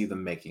 I could see the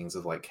makings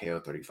of like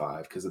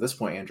KO-35 because at this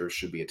point, Andrew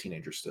should be a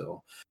teenager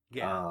still.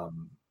 Yeah,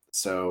 Um,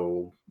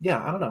 so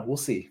yeah, I don't know. We'll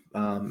see.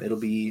 It'll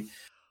be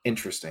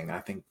interesting. I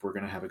think we're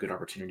gonna have a good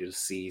opportunity to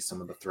see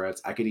some of the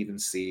threats. I could even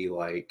see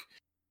like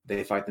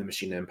they fight the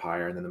Machine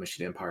Empire, and then the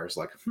Machine Empire is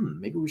like,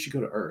 maybe we should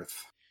go to Earth.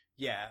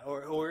 yeah,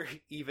 or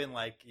even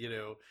like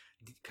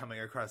coming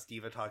across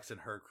Divatox and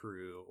her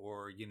crew,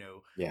 or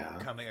Yeah,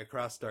 coming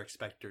across Dark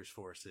Specter's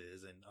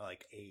forces and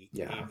like a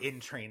yeah, in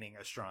training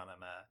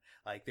Astronema.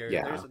 Like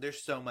yeah.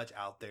 there's so much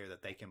out there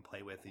that they can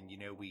play with, and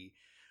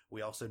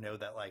we also know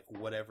that like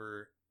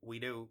whatever we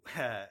know,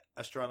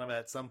 Astronema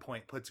at some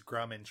point puts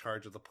Grum in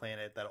charge of the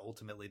planet that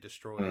ultimately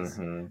destroys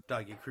Mm-hmm.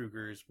 Doggy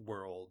Kruger's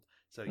world.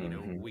 So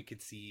Mm-hmm. we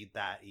could see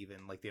that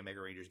even like the Omega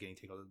Rangers getting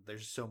taken over.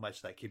 There's so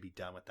much that could be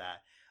done with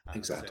that. So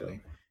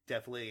Exactly.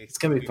 definitely, It's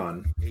gonna be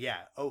fun.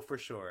 yeah. Oh, for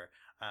sure.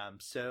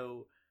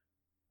 So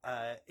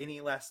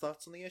any last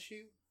thoughts on the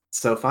issue?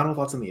 So, final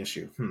thoughts on the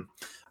issue.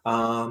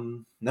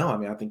 No, I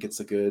mean, I think it's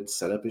a good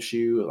setup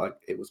issue. Like,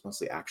 it was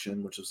mostly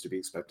action, which was to be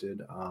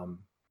expected.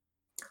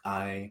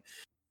 I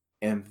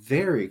am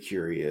very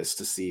curious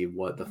to see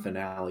what the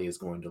finale is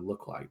going to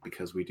look like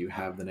because we do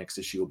have the next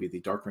issue will be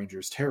the Dark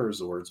Rangers Terror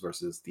Zords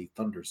versus the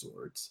Thunder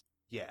Zords.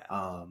 Yeah.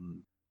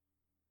 Um,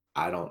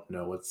 I don't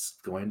know what's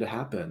going to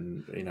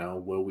happen.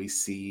 Will we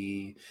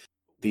see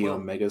the Well,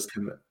 Omegas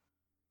come?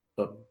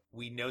 Oh,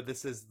 we know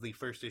this is the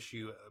first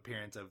issue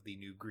appearance of the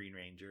new Green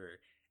Ranger,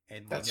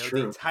 and we that's know the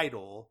true.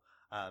 title.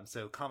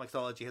 So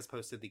Comixology has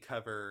posted the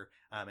cover,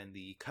 and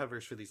the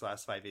covers for these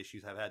last 5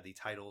 issues have had the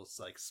titles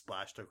like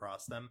splashed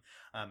across them.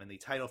 And the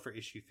title for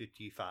issue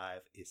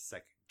 55 is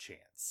Second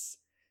Chance.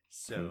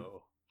 Hmm,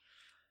 So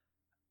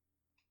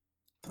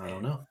I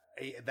don't know.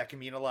 that can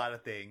mean a lot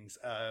of things.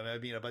 I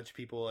mean, a bunch of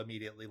people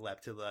immediately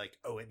leapt to like,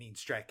 oh, it means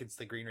Straken's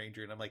the Green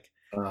Ranger, and I'm like,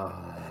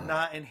 Uh,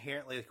 not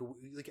inherently.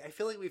 Like I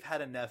feel like we've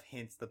had enough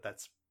hints that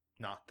that's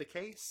not the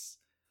case.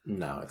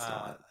 no, it's Uh,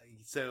 not.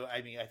 so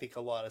I mean, I think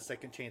a lot of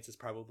second chances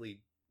probably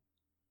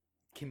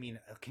can mean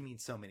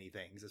so many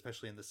things,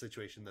 especially in the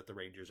situation that the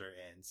Rangers are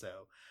in.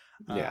 So,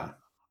 Yeah.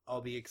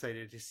 I'll be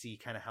excited to see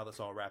kind of how this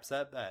all wraps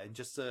up. And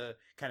just to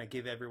kind of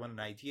give everyone an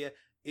idea,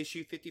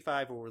 issue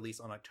 55 will release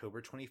on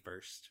October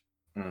 21st.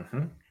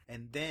 Mm-hmm.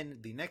 And then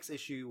the next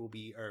issue we'll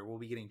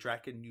be getting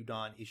Draken New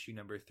Dawn issue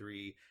number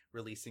 3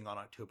 releasing on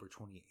October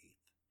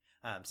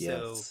 28th.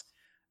 So Yes.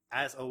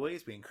 as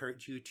always, we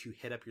encourage you to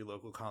hit up your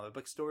local comic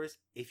book stores.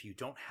 If you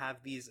don't have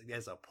these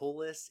as a pull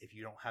list, if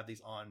you don't have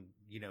these on,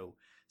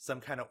 some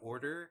kind of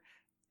order,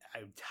 I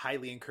would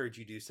highly encourage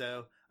you do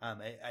so.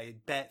 I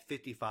bet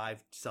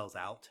 55 sells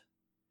out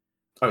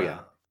Oh yeah,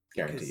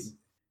 because guaranteed.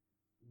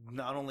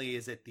 not only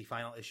is it the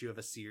final issue of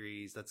a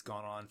series that's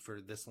gone on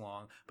for this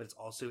long, but it's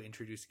also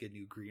introducing a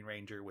new Green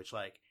Ranger, which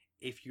like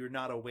if you're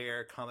not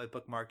aware, comic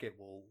book market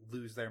will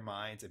lose their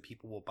minds and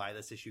people will buy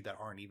this issue that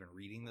aren't even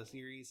reading the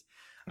series.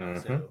 Mm-hmm.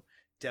 So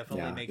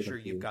definitely Yeah, make sure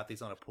it'll you've be. got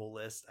these on a pull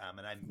list.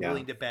 And I'm Yeah.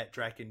 willing to bet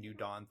Draken New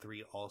Dawn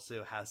 3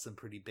 also has some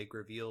pretty big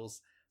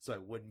reveals. So I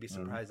wouldn't be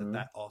surprised if Mm-hmm.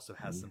 that also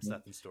has some Mm-hmm.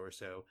 stuff in store.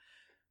 So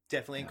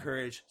definitely Yeah.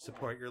 encourage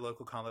support your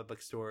local comic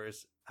book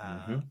stores.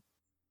 Mm-hmm.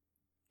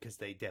 because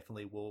they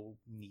definitely will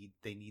need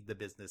the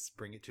business.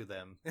 Bring it to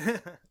them.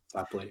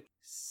 Exactly.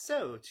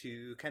 So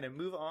to kind of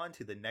move on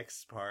to the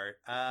next part,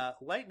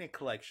 Lightning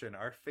Collection,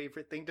 our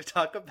favorite thing to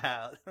talk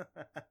about.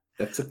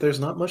 Except there's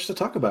not much to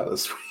talk about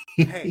this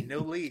Hey, no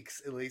week.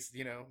 leaks. At least,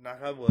 knock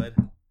on wood.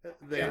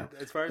 Yeah.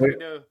 As far as we There-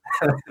 know,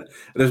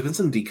 There's been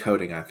some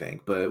decoding, I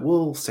think, but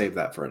we'll save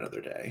that for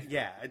another day.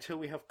 yeah, until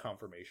we have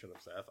confirmation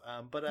of stuff.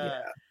 But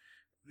Yeah.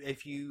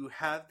 if you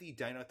have the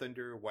Dino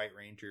Thunder White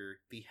Ranger,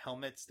 the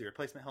helmets, the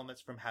replacement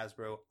helmets from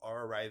Hasbro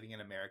are arriving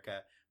in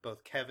America.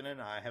 Both Kevin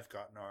and I have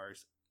gotten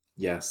ours.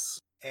 Yes.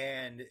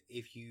 And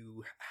if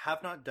you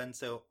have not done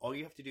so, all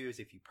you have to do is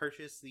if you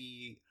purchase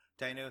the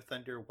Dino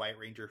Thunder White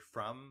Ranger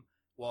from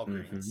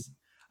Walgreens,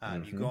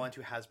 you go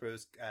onto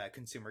Hasbro's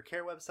consumer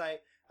care website.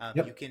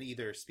 Yep. You can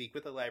either speak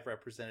with a live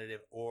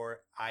representative,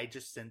 or I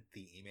just sent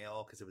the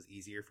email because it was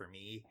easier for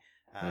me.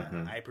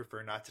 I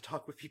prefer not to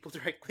talk with people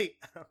directly.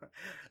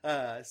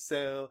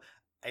 So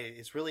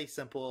it's really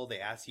simple. They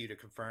ask you to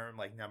confirm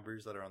like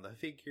numbers that are on the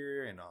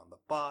figure and on the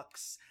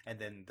box, and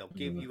then they'll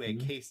give you a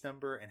case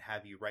number and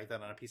have you write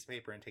that on a piece of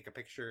paper and take a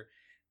picture,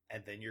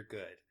 and then you're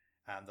good.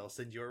 They'll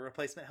send you a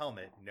replacement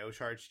helmet, no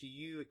charge to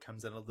you. It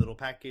comes in a little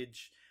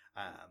package,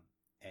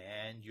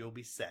 and you'll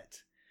be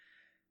set.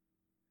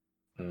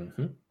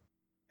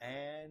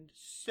 And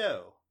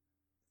so,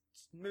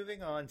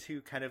 moving on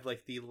to kind of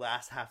like the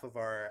last half of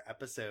our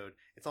episode,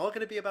 it's all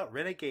going to be about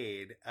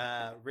Renegade.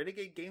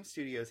 Renegade Game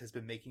Studios has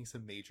been making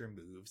some major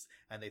moves,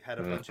 and they've had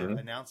a bunch of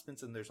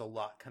announcements, and there's a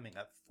lot coming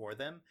up for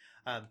them.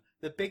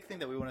 The big thing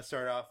that we want to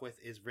start off with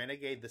is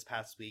Renegade this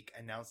past week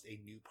announced a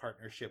new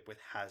partnership with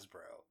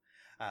Hasbro.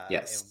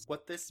 Yes. And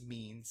what this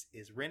means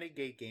is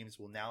Renegade Games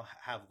will now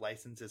have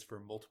licenses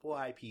for multiple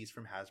IPs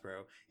from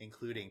Hasbro,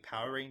 including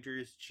Power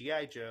Rangers,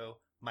 G.I. Joe,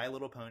 My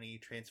Little Pony,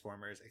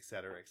 Transformers,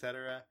 etc.,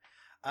 etc.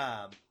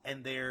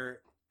 And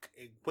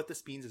what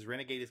this means is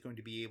Renegade is going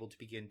to be able to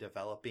begin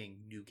developing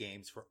new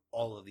games for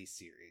all of these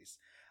series.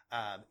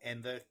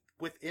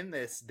 Within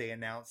this, they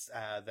announced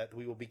that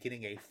we will be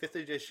getting a 5th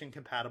edition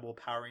compatible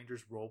Power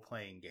Rangers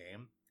role-playing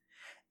game,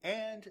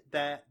 and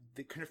that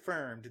they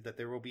confirmed that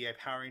there will be a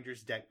Power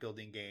Rangers deck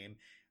building game,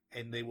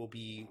 and they will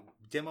be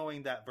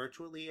demoing that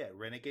virtually at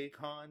Renegade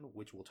Con,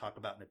 which we'll talk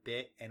about in a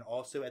bit, and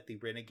also at the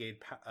Renegade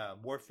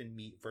Morphin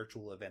Meet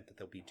virtual event that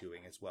they'll be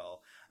doing as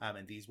well.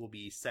 And these will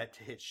be set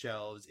to hit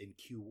shelves in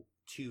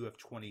Q2 of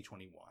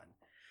 2021.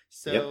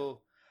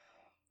 So,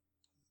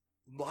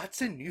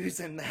 lots of news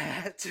in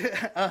that.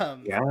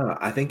 Yeah,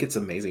 I think it's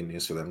amazing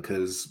news for them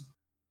because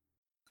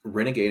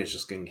Renegade is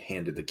just getting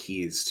handed the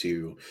keys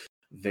to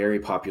very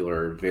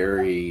popular,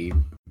 very,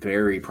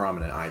 very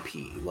prominent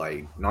IP,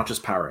 like not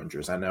just Power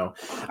Rangers. I know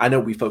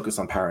we focus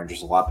on Power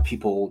Rangers a lot, but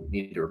people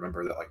need to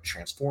remember that like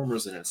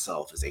Transformers in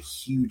itself is a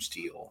huge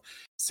deal.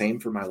 Same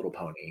for My Little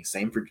Pony,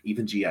 same for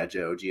even G.I.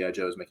 Joe. G.I.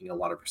 Joe is making a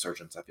lot of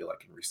resurgence, I feel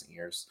like, in recent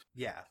years.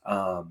 Yeah.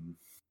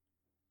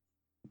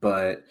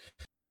 But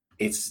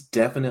it's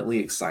definitely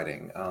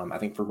exciting. I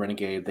think for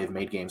Renegade, they've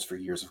made games for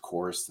years, of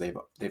course.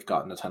 They've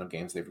gotten a ton of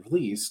games they've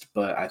released,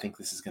 but I think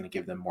this is going to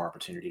give them more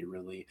opportunity to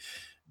really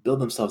build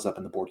themselves up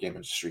in the board game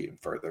industry and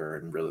further,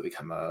 and really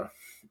become a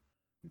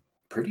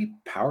pretty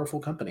powerful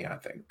company, I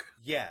think.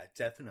 Yeah,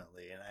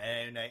 definitely.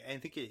 And I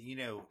think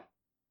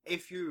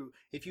if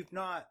you've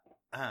not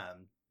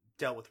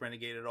dealt with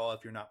Renegade at all,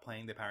 if you're not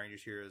playing the Power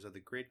Rangers Heroes of the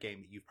Grid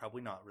game, you've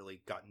probably not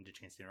really gotten the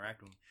chance to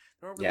interact with them.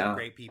 They're really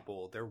great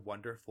people. They're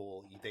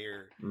wonderful.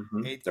 They're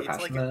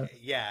passionate.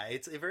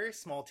 It's a very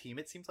small team,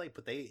 it seems like,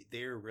 but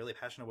they're really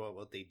passionate about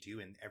what they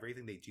do, and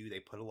everything they do, they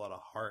put a lot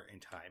of heart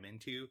and time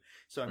into.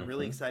 So I'm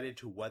really excited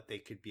to what they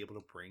could be able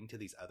to bring to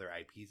these other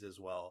IPs as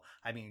well.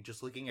 I mean,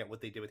 just looking at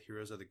what they did with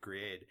Heroes of the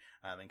Grid,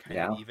 and kind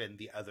of even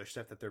the other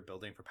stuff that they're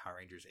building for Power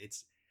Rangers,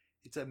 it's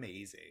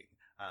amazing.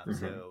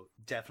 So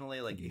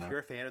definitely, like, if you're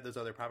a fan of those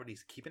other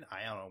properties, keep an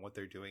eye out on what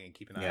they're doing and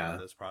keep an eye out on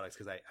those products,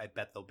 because I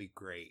bet they'll be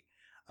great.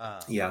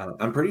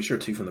 I'm pretty sure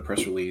too from the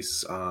press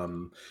release,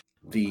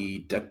 the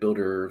deck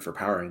builder for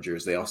Power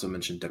Rangers, they also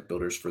mentioned deck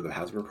builders for the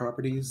Hasbro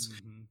properties.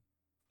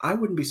 I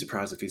wouldn't be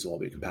surprised if these will all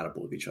be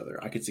compatible with each other.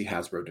 I could see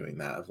Hasbro doing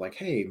that, of like,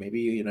 hey,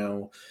 maybe,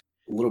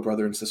 little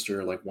brother and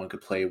sister, like one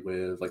could play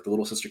with, like the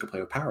little sister could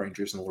play with Power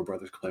Rangers and the little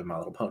brothers could play with My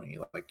Little Pony,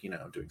 like,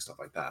 doing stuff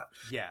like that.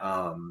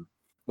 Yeah.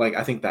 Like,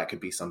 I think that could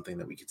be something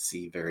that we could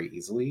see very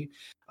easily.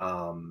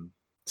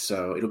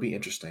 So it'll be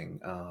interesting.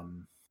 How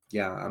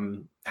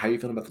are you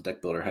feeling about the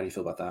deck builder? How do you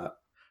feel about that?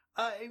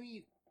 I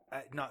mean,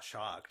 not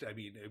shocked. I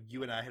mean,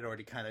 you and I had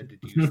already kind of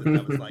deduced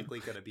that was likely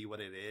going to be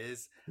what it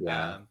is.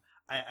 Yeah.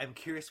 I'm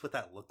curious what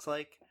that looks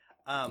like.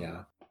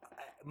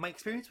 My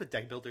experience with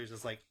deck builders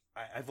is like,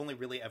 I've only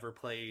really ever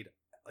played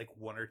like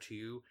one or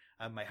two.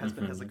 My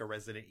husband has like a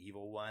Resident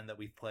Evil one that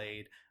we've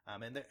played,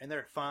 and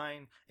they're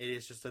fine. It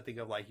is just a thing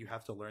of like, you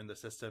have to learn the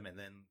system, and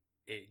then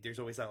there's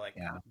always that like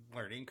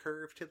learning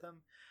curve to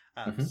them.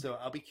 So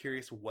I'll be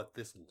curious what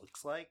this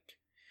looks like.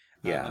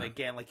 And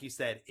again, like you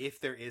said, if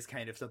there is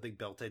kind of something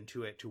built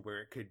into it to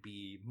where it could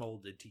be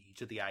molded to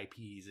each of the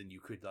IPs, and you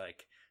could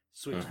like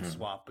switch and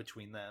swap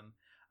between them.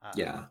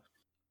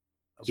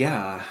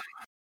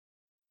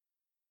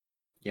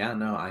 Yeah,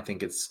 no, I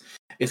think it's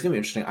gonna be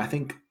interesting. I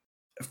think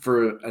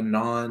for a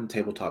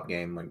non-tabletop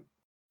game like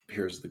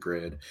Heroes of the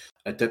Grid,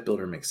 a deck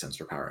builder makes sense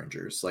for Power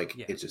Rangers. Like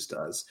Yeah. it just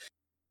does.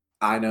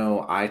 I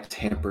know I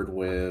tampered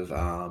with,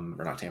 or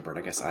not tampered.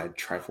 I guess I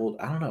trifled.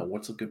 I don't know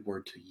what's a good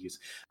word to use.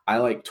 I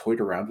like toyed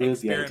around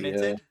with the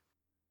idea.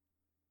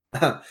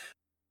 Experimented.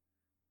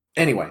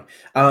 Anyway,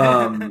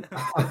 um,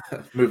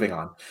 moving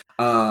on.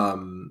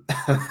 Um,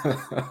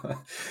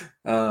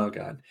 oh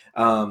god.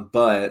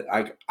 But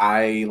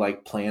I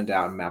like planned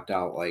out and mapped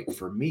out like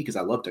for me because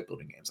I love deck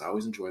building games. I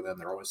always enjoy them.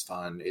 They're always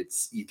fun.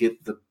 It's you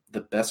get the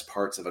best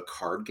parts of a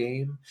card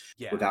game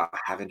Yeah. without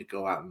having to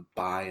go out and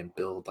buy and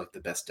build like the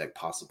best deck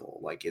possible.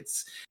 Like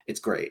it's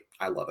great.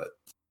 I love it.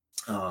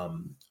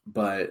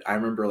 But I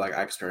remember like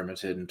I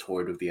experimented and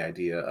toyed with the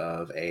idea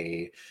of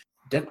a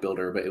deck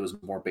builder, but it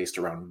was more based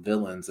around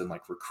villains and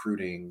like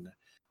recruiting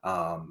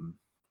um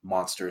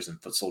monsters and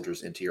foot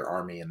soldiers into your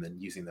army and then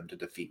using them to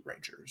defeat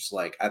rangers.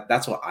 Like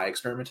that's what I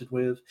experimented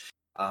with.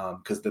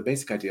 Because the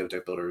basic idea of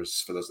deck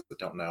builders, for those that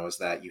don't know, is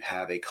that you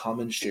have a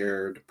common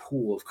shared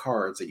pool of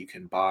cards that you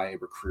can buy,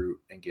 recruit,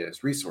 and get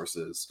as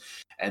resources,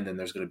 and then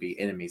there's going to be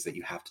enemies that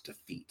you have to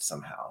defeat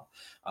somehow.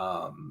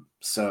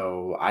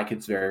 So I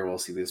could very well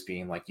see this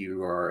being like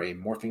you are a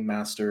morphing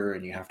master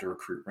and you have to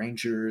recruit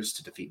rangers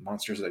to defeat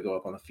monsters that go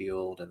up on the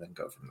field and then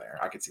go from there.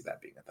 I could see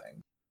that being a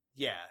thing.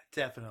 Yeah,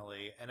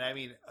 definitely. And I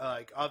mean,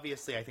 like,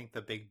 obviously, I think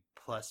the big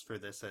plus for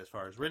this as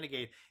far as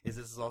Renegade is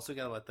this is also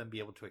going to let them be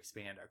able to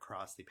expand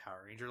across the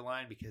Power Ranger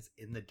line because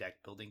in the deck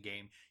building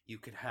game, you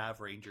can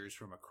have Rangers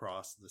from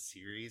across the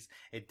series.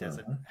 It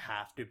doesn't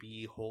have to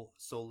be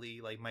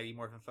solely like Mighty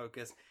Morphin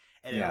focus.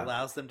 And it Yeah.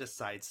 allows them to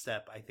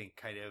sidestep, I think,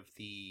 kind of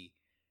the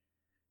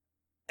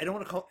I don't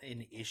want to call it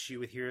an issue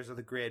with Heroes of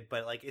the Grid,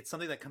 but like it's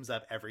something that comes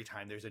up every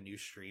time there's a new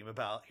stream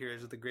about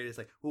Heroes of the Grid. It's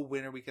like, well,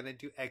 when are we going to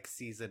do X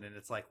season? And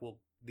it's like, well,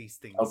 these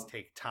things Oh,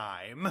 take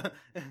time.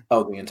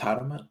 oh, the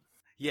entitlement?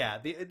 Yeah,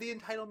 the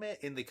entitlement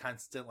and the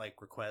constant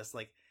like request,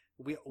 like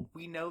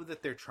we know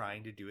that they're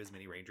trying to do as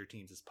many Ranger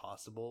teams as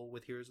possible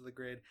with Heroes of the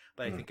Grid,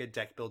 but I think a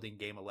deck building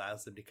game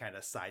allows them to kind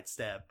of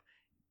sidestep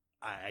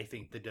I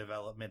think the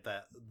development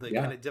that the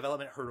kind of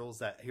development hurdles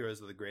that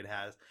Heroes of the Grid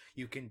has,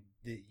 you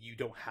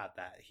don't have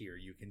that here.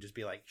 You can just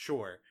be like,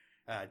 sure,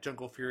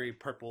 Jungle Fury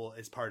Purple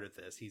is part of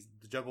this. He's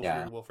the Jungle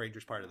Fury Wolf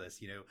Ranger's part of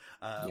this.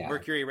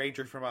 Mercury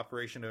Ranger from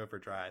Operation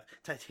Overdrive,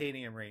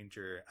 Titanium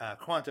Ranger,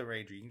 Quantum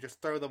Ranger. You can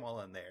just throw them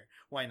all in there.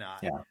 Why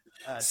not?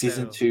 Yeah.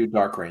 Season 2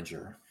 Dark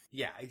Ranger.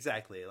 Yeah,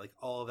 exactly. Like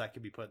all of that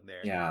can be put in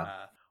there.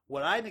 Yeah.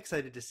 What I'm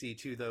excited to see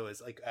too, though,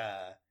 is like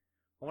I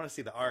want to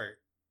see the art.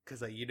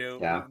 Because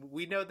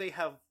we know they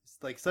have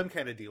like some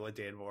kind of deal with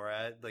Dan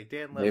Mora. Like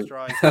Dan loves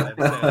drawing for them,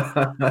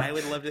 so I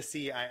would love to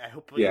see. I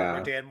hope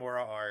more Dan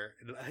Mora art.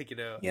 Like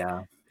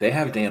yeah, they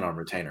have Dan on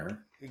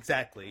retainer.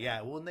 Exactly.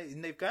 Yeah. Well,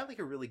 and they've got like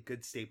a really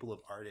good staple of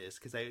artists.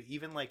 Because I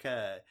even like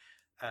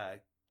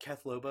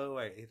Kath Lobo.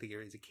 I think it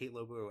was Kate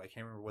Lobo. I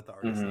can't remember what the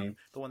artist's name.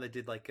 The one that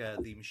did like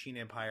the Machine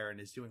Empire and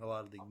is doing a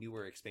lot of the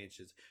newer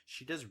expansions.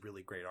 She does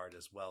really great art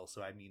as well.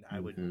 So I mean, I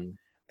would.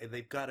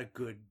 They've got a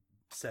good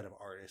set of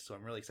artists, so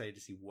I'm really excited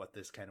to see what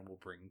this kind of will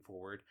bring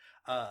forward.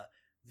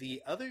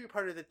 The other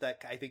part of it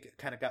that I think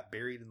kind of got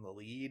buried in the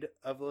lead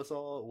of this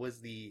all was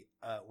the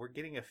we're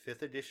getting a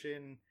 5th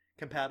edition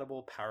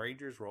compatible Power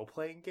Rangers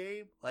role-playing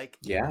game. Like,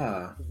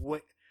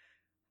 what?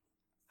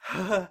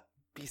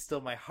 Be still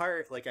my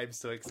heart. Like, I'm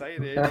so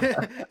excited.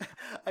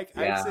 Like,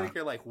 I'm sitting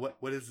here like, what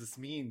does this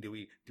mean? Do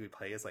we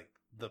play as like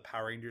the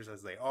Power Rangers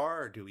as they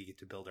are, or do we get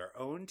to build our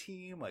own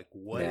team? Like,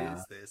 what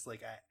is this?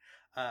 Like,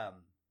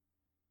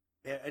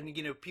 and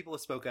people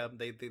have spoke up.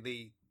 They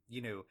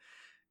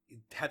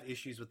have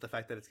issues with the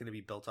fact that it's going to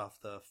be built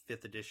off the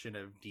 5th edition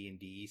of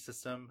D&D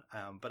system.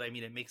 But I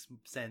mean, it makes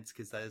sense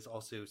because that is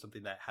also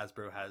something that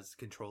Hasbro has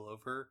control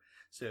over.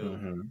 So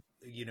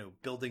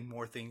building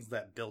more things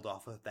that build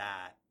off of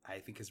that, I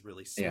think is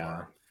really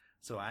smart.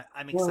 So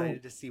I'm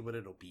excited to see what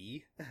it'll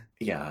be.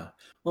 Yeah.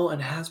 Well,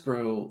 and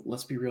Hasbro,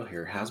 let's be real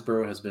here.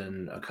 Hasbro has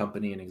been a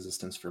company in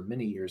existence for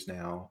many years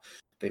now.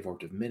 They've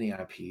worked with many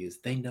IPs.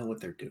 They know what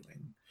they're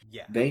doing.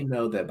 Yeah. They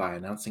know that by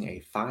announcing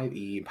a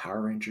 5e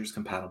Power Rangers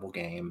compatible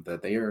game,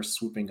 that they are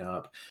swooping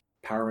up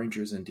Power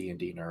Rangers and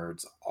D&D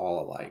nerds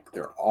all alike.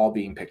 They're all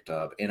being picked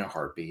up in a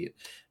heartbeat.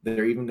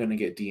 They're even going to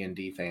get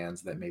D&D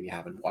fans that maybe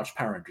haven't watched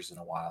Power Rangers in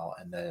a while.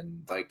 And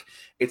then, like,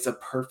 it's a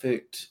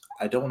perfect,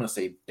 I don't want to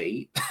say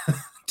bait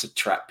to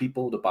trap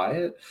people to buy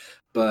it,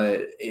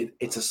 but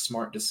it's a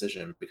smart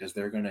decision because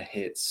they're going to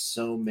hit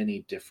so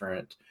many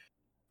different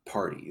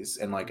parties.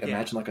 And like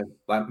imagine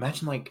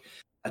like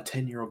a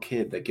 10-year-old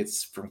kid that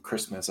gets from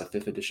Christmas a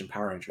 5th edition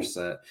Power Ranger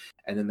set,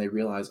 and then they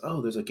realize,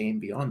 oh, there's a game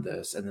beyond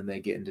this, and then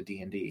they get into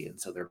D&D, and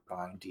so they're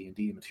buying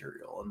D&D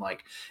material. And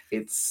like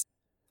it's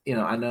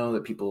I know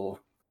that people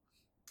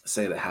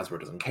say that Hasbro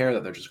doesn't care,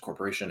 that they're just a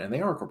corporation, and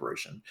they are a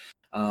corporation,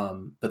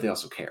 but they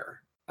also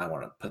care. I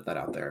want to put that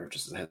out there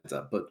just as a heads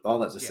up. But all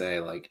that to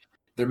say, like,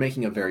 they're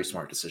making a very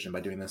smart decision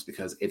by doing this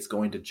because it's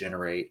going to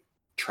generate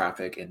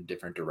traffic in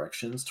different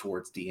directions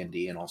towards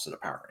D&D and also to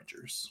Power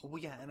Rangers.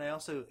 Well, yeah, and I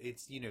also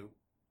it's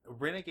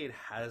Renegade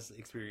has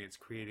experience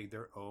creating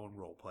their own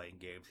role playing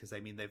games because I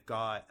mean they've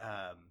got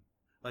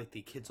like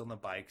the Kids on the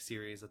Bike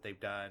series that they've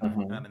done,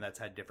 Mm-hmm. and that's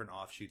had different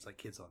offshoots like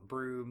Kids on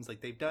Brooms.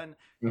 Like they've done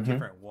Mm-hmm.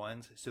 different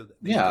ones, so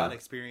they've got Yeah.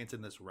 experience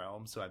in this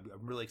realm. So I'm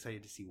really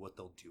excited to see what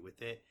they'll do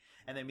with it.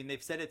 And I mean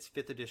they've said it's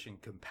 5th edition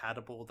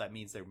compatible. That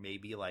means there may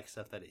be like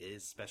stuff that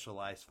is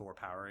specialized for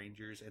Power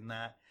Rangers in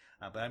that.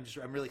 But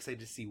I'm really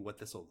excited to see what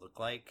this will look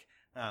like,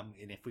 and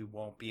if we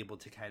won't be able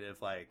to kind of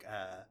like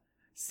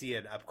see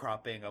an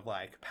upcropping of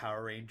like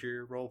Power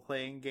Ranger role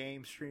playing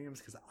game streams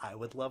because I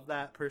would love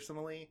that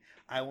personally.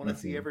 I want to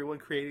see Mm-hmm. everyone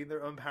creating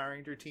their own Power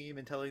Ranger team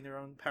and telling their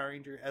own Power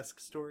Ranger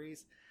esque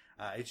stories.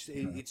 It's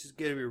just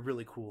gonna be a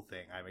really cool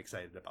thing. I'm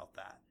excited about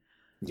that.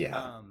 Yeah.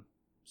 Um,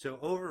 so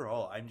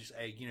overall,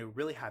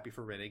 really happy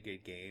for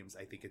Renegade Games.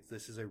 I think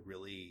this is a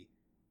really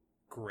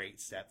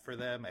great step for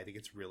them. I think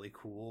it's really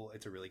cool.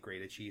 It's a really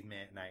great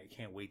achievement, and I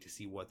can't wait to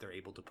see what they're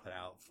able to put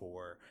out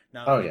for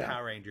not Oh only yeah.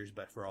 Power Rangers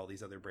but for all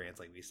these other brands,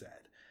 like we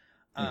said.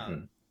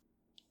 Mm-hmm.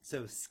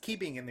 So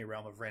keeping in the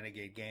realm of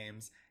Renegade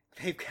Games,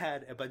 they've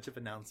had a bunch of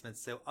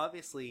announcements. So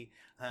obviously,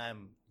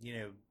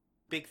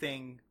 big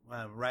thing,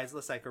 Rise of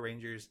the Psycho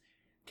Rangers.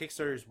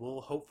 Kickstarters will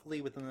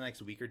hopefully within the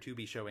next week or two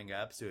be showing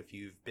up. So if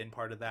you've been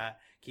part of that,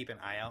 keep an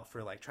eye out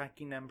for like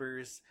tracking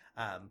numbers.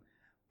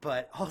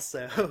 But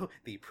also,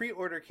 the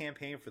pre-order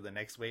campaign for the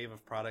next wave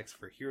of products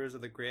for Heroes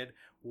of the Grid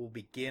will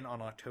begin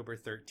on October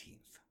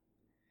 13th.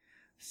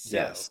 So,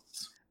 Yes.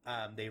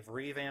 they've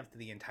revamped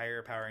the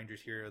entire Power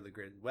Rangers Hero of the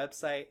Grid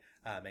website,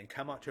 and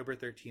come October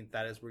 13th,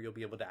 that is where you'll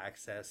be able to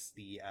access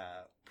the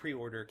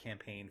pre-order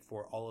campaign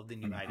for all of the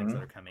new items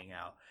that are coming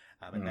out.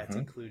 And that's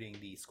including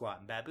the Squat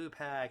and Babu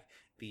pack,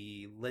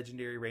 the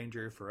Legendary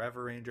Ranger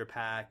Forever Ranger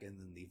pack, and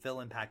then the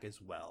Villain pack as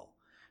well.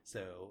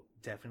 So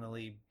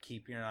definitely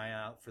keep your eye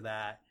out for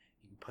that.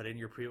 You can put in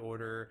your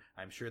pre-order.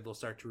 I'm sure they'll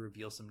start to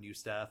reveal some new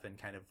stuff and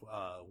kind of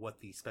what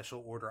the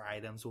special order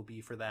items will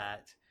be for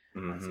that.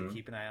 So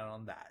keep an eye out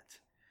on that.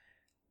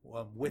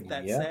 With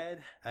that Yeah.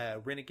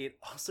 said, Renegade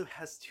also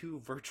has 2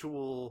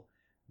 virtual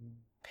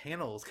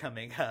panels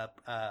coming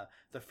up.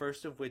 The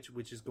first of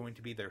which is going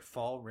to be their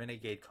Fall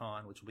Renegade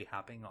Con, which will be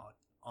happening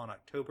on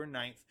October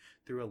 9th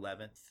through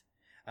 11th.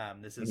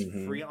 This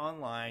is free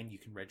online. You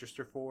can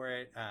register for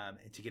it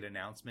to get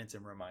announcements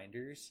and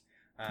reminders.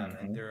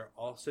 And there are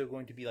also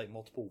going to be like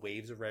multiple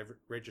waves of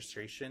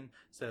registration.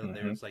 So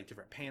there's like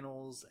different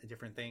panels and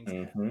different things.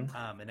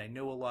 And I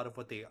know a lot of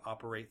what they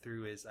operate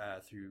through is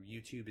through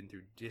YouTube and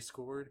through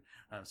Discord.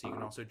 So you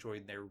can also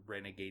join their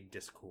Renegade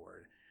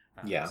Discord.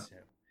 So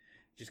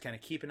just kind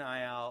of keep an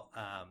eye out.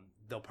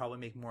 They'll probably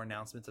make more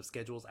announcements of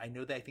schedules. I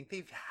know that I think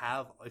they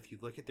have, if you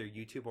look at their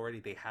YouTube already,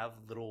 they have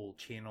little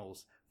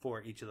channels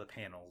for each of the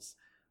panels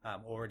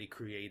already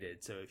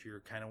created. So if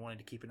you're kind of wanting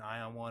to keep an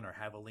eye on one or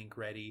have a link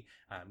ready,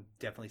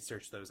 definitely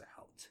search those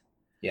out.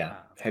 Yeah.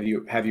 Have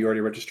you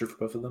already registered for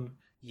both of them?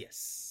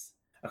 Yes.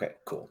 Okay,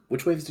 cool.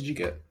 Which waves did you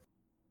get?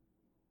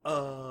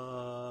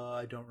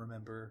 I don't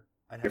remember.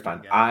 You're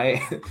fine.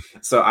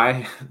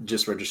 I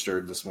just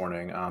registered this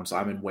morning. So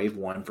I'm in wave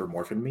 1 for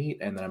Morphin Meet,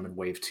 and then I'm in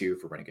wave 2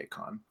 for Renegade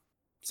Con.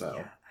 So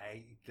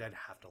yeah, I'd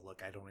have to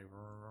look. I don't even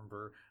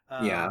remember.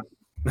 Yeah.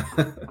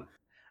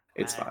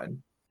 It's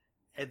fine.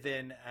 And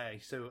then,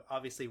 so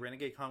obviously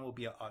Renegade Con will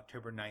be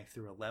October 9th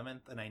through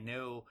 11th. And I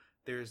know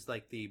there's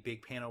like the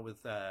big panel with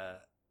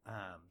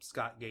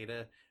Scott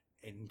Gata,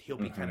 and he'll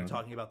be kind of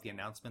talking about the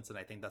announcements. And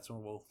I think that's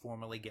when we'll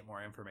formally get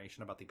more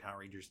information about the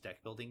Power Rangers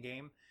deck building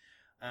game.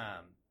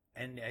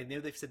 And I know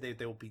they've said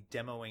they will be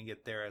demoing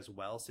it there as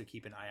well. So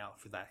keep an eye out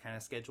for that kind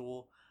of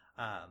schedule.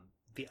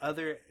 The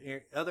other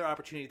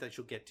opportunity that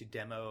you'll get to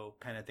demo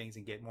kind of things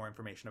and get more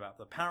information about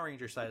the Power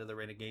Ranger side of the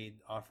Renegade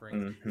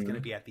offering is going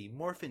to be at the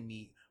Morphin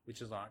Meet,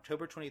 which is on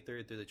October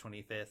 23rd through the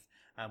 25th.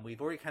 We've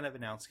already kind of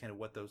announced kind of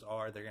what those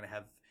are. They're going to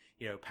have,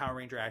 Power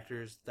Ranger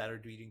actors that are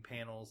doing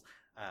panels.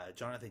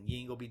 Jonathan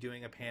Ying will be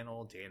doing a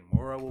panel. Dan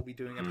Mora will be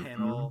doing a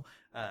panel.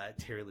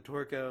 Terry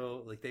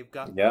Latorco. Like, they've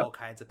got all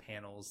kinds of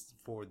panels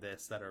for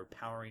this that are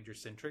Power Ranger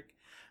centric.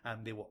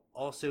 They will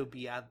also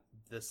be at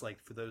this,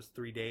 like, for those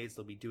 3 days,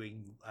 they'll be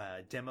doing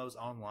demos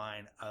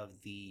online of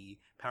the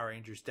Power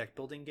Rangers deck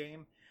building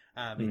game.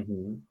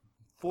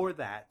 For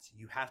that,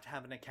 you have to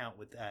have an account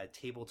with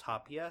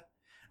Tabletopia,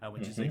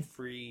 which is a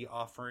free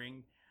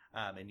offering.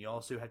 And you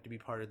also have to be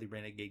part of the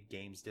Renegade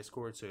Games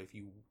Discord. So if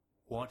you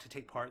want to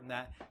take part in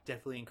that,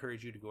 definitely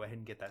encourage you to go ahead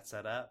and get that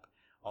set up.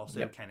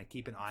 Also, kind of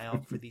keep an eye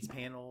out for these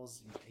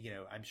panels.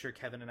 I'm sure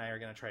Kevin and I are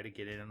going to try to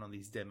get in on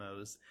these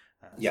demos.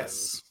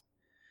 Yes.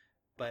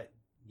 But,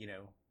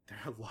 there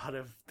are a lot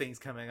of things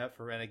coming up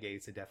for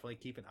Renegade, so definitely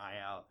keep an eye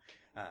out.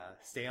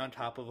 Stay on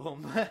top of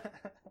them.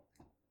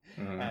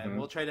 And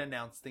we'll try to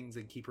announce things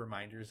and keep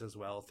reminders as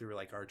well through,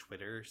 like, our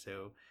Twitter.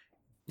 So,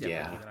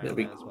 definitely keep an eye on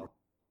that as well.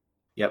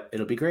 Yep,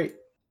 it'll be great.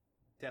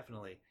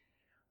 Definitely.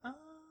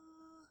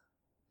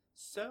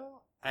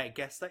 So, I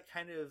guess that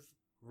kind of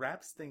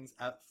wraps things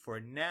up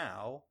for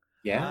now.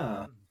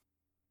 Yeah.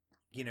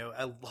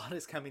 A lot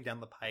is coming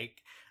down the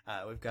pike.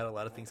 We've got a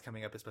lot of things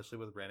coming up, especially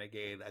with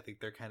Renegade. I think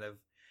they're kind of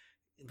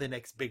the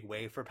next big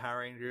wave for Power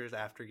Rangers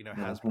after,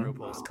 Hasbro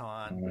pulls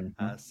Con.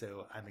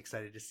 So I'm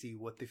excited to see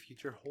what the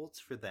future holds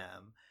for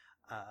them.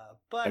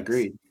 But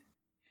Agreed.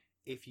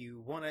 if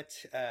you want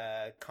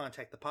to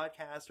contact the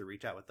podcast or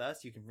reach out with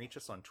us, you can reach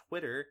us on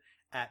Twitter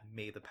at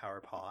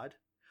MayThePowerPod.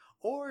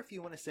 Or if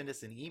you want to send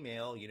us an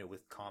email,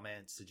 with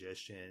comments,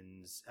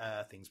 suggestions,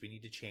 things we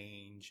need to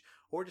change,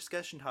 or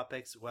discussion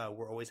topics, well,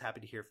 we're always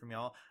happy to hear from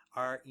y'all.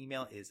 Our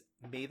email is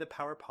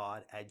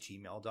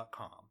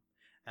maythepowerpod@gmail.com.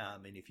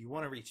 And if you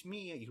want to reach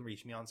me, you can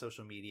reach me on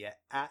social media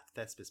at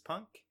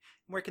Thespispunk.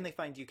 Where can they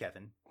find you,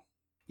 Kevin?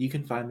 You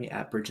can find me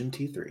at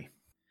BridgemT3.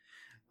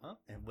 Well,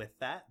 and with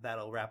that,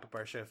 that'll wrap up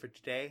our show for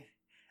today.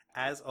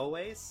 As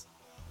always,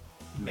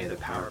 May the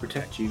power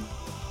protect you.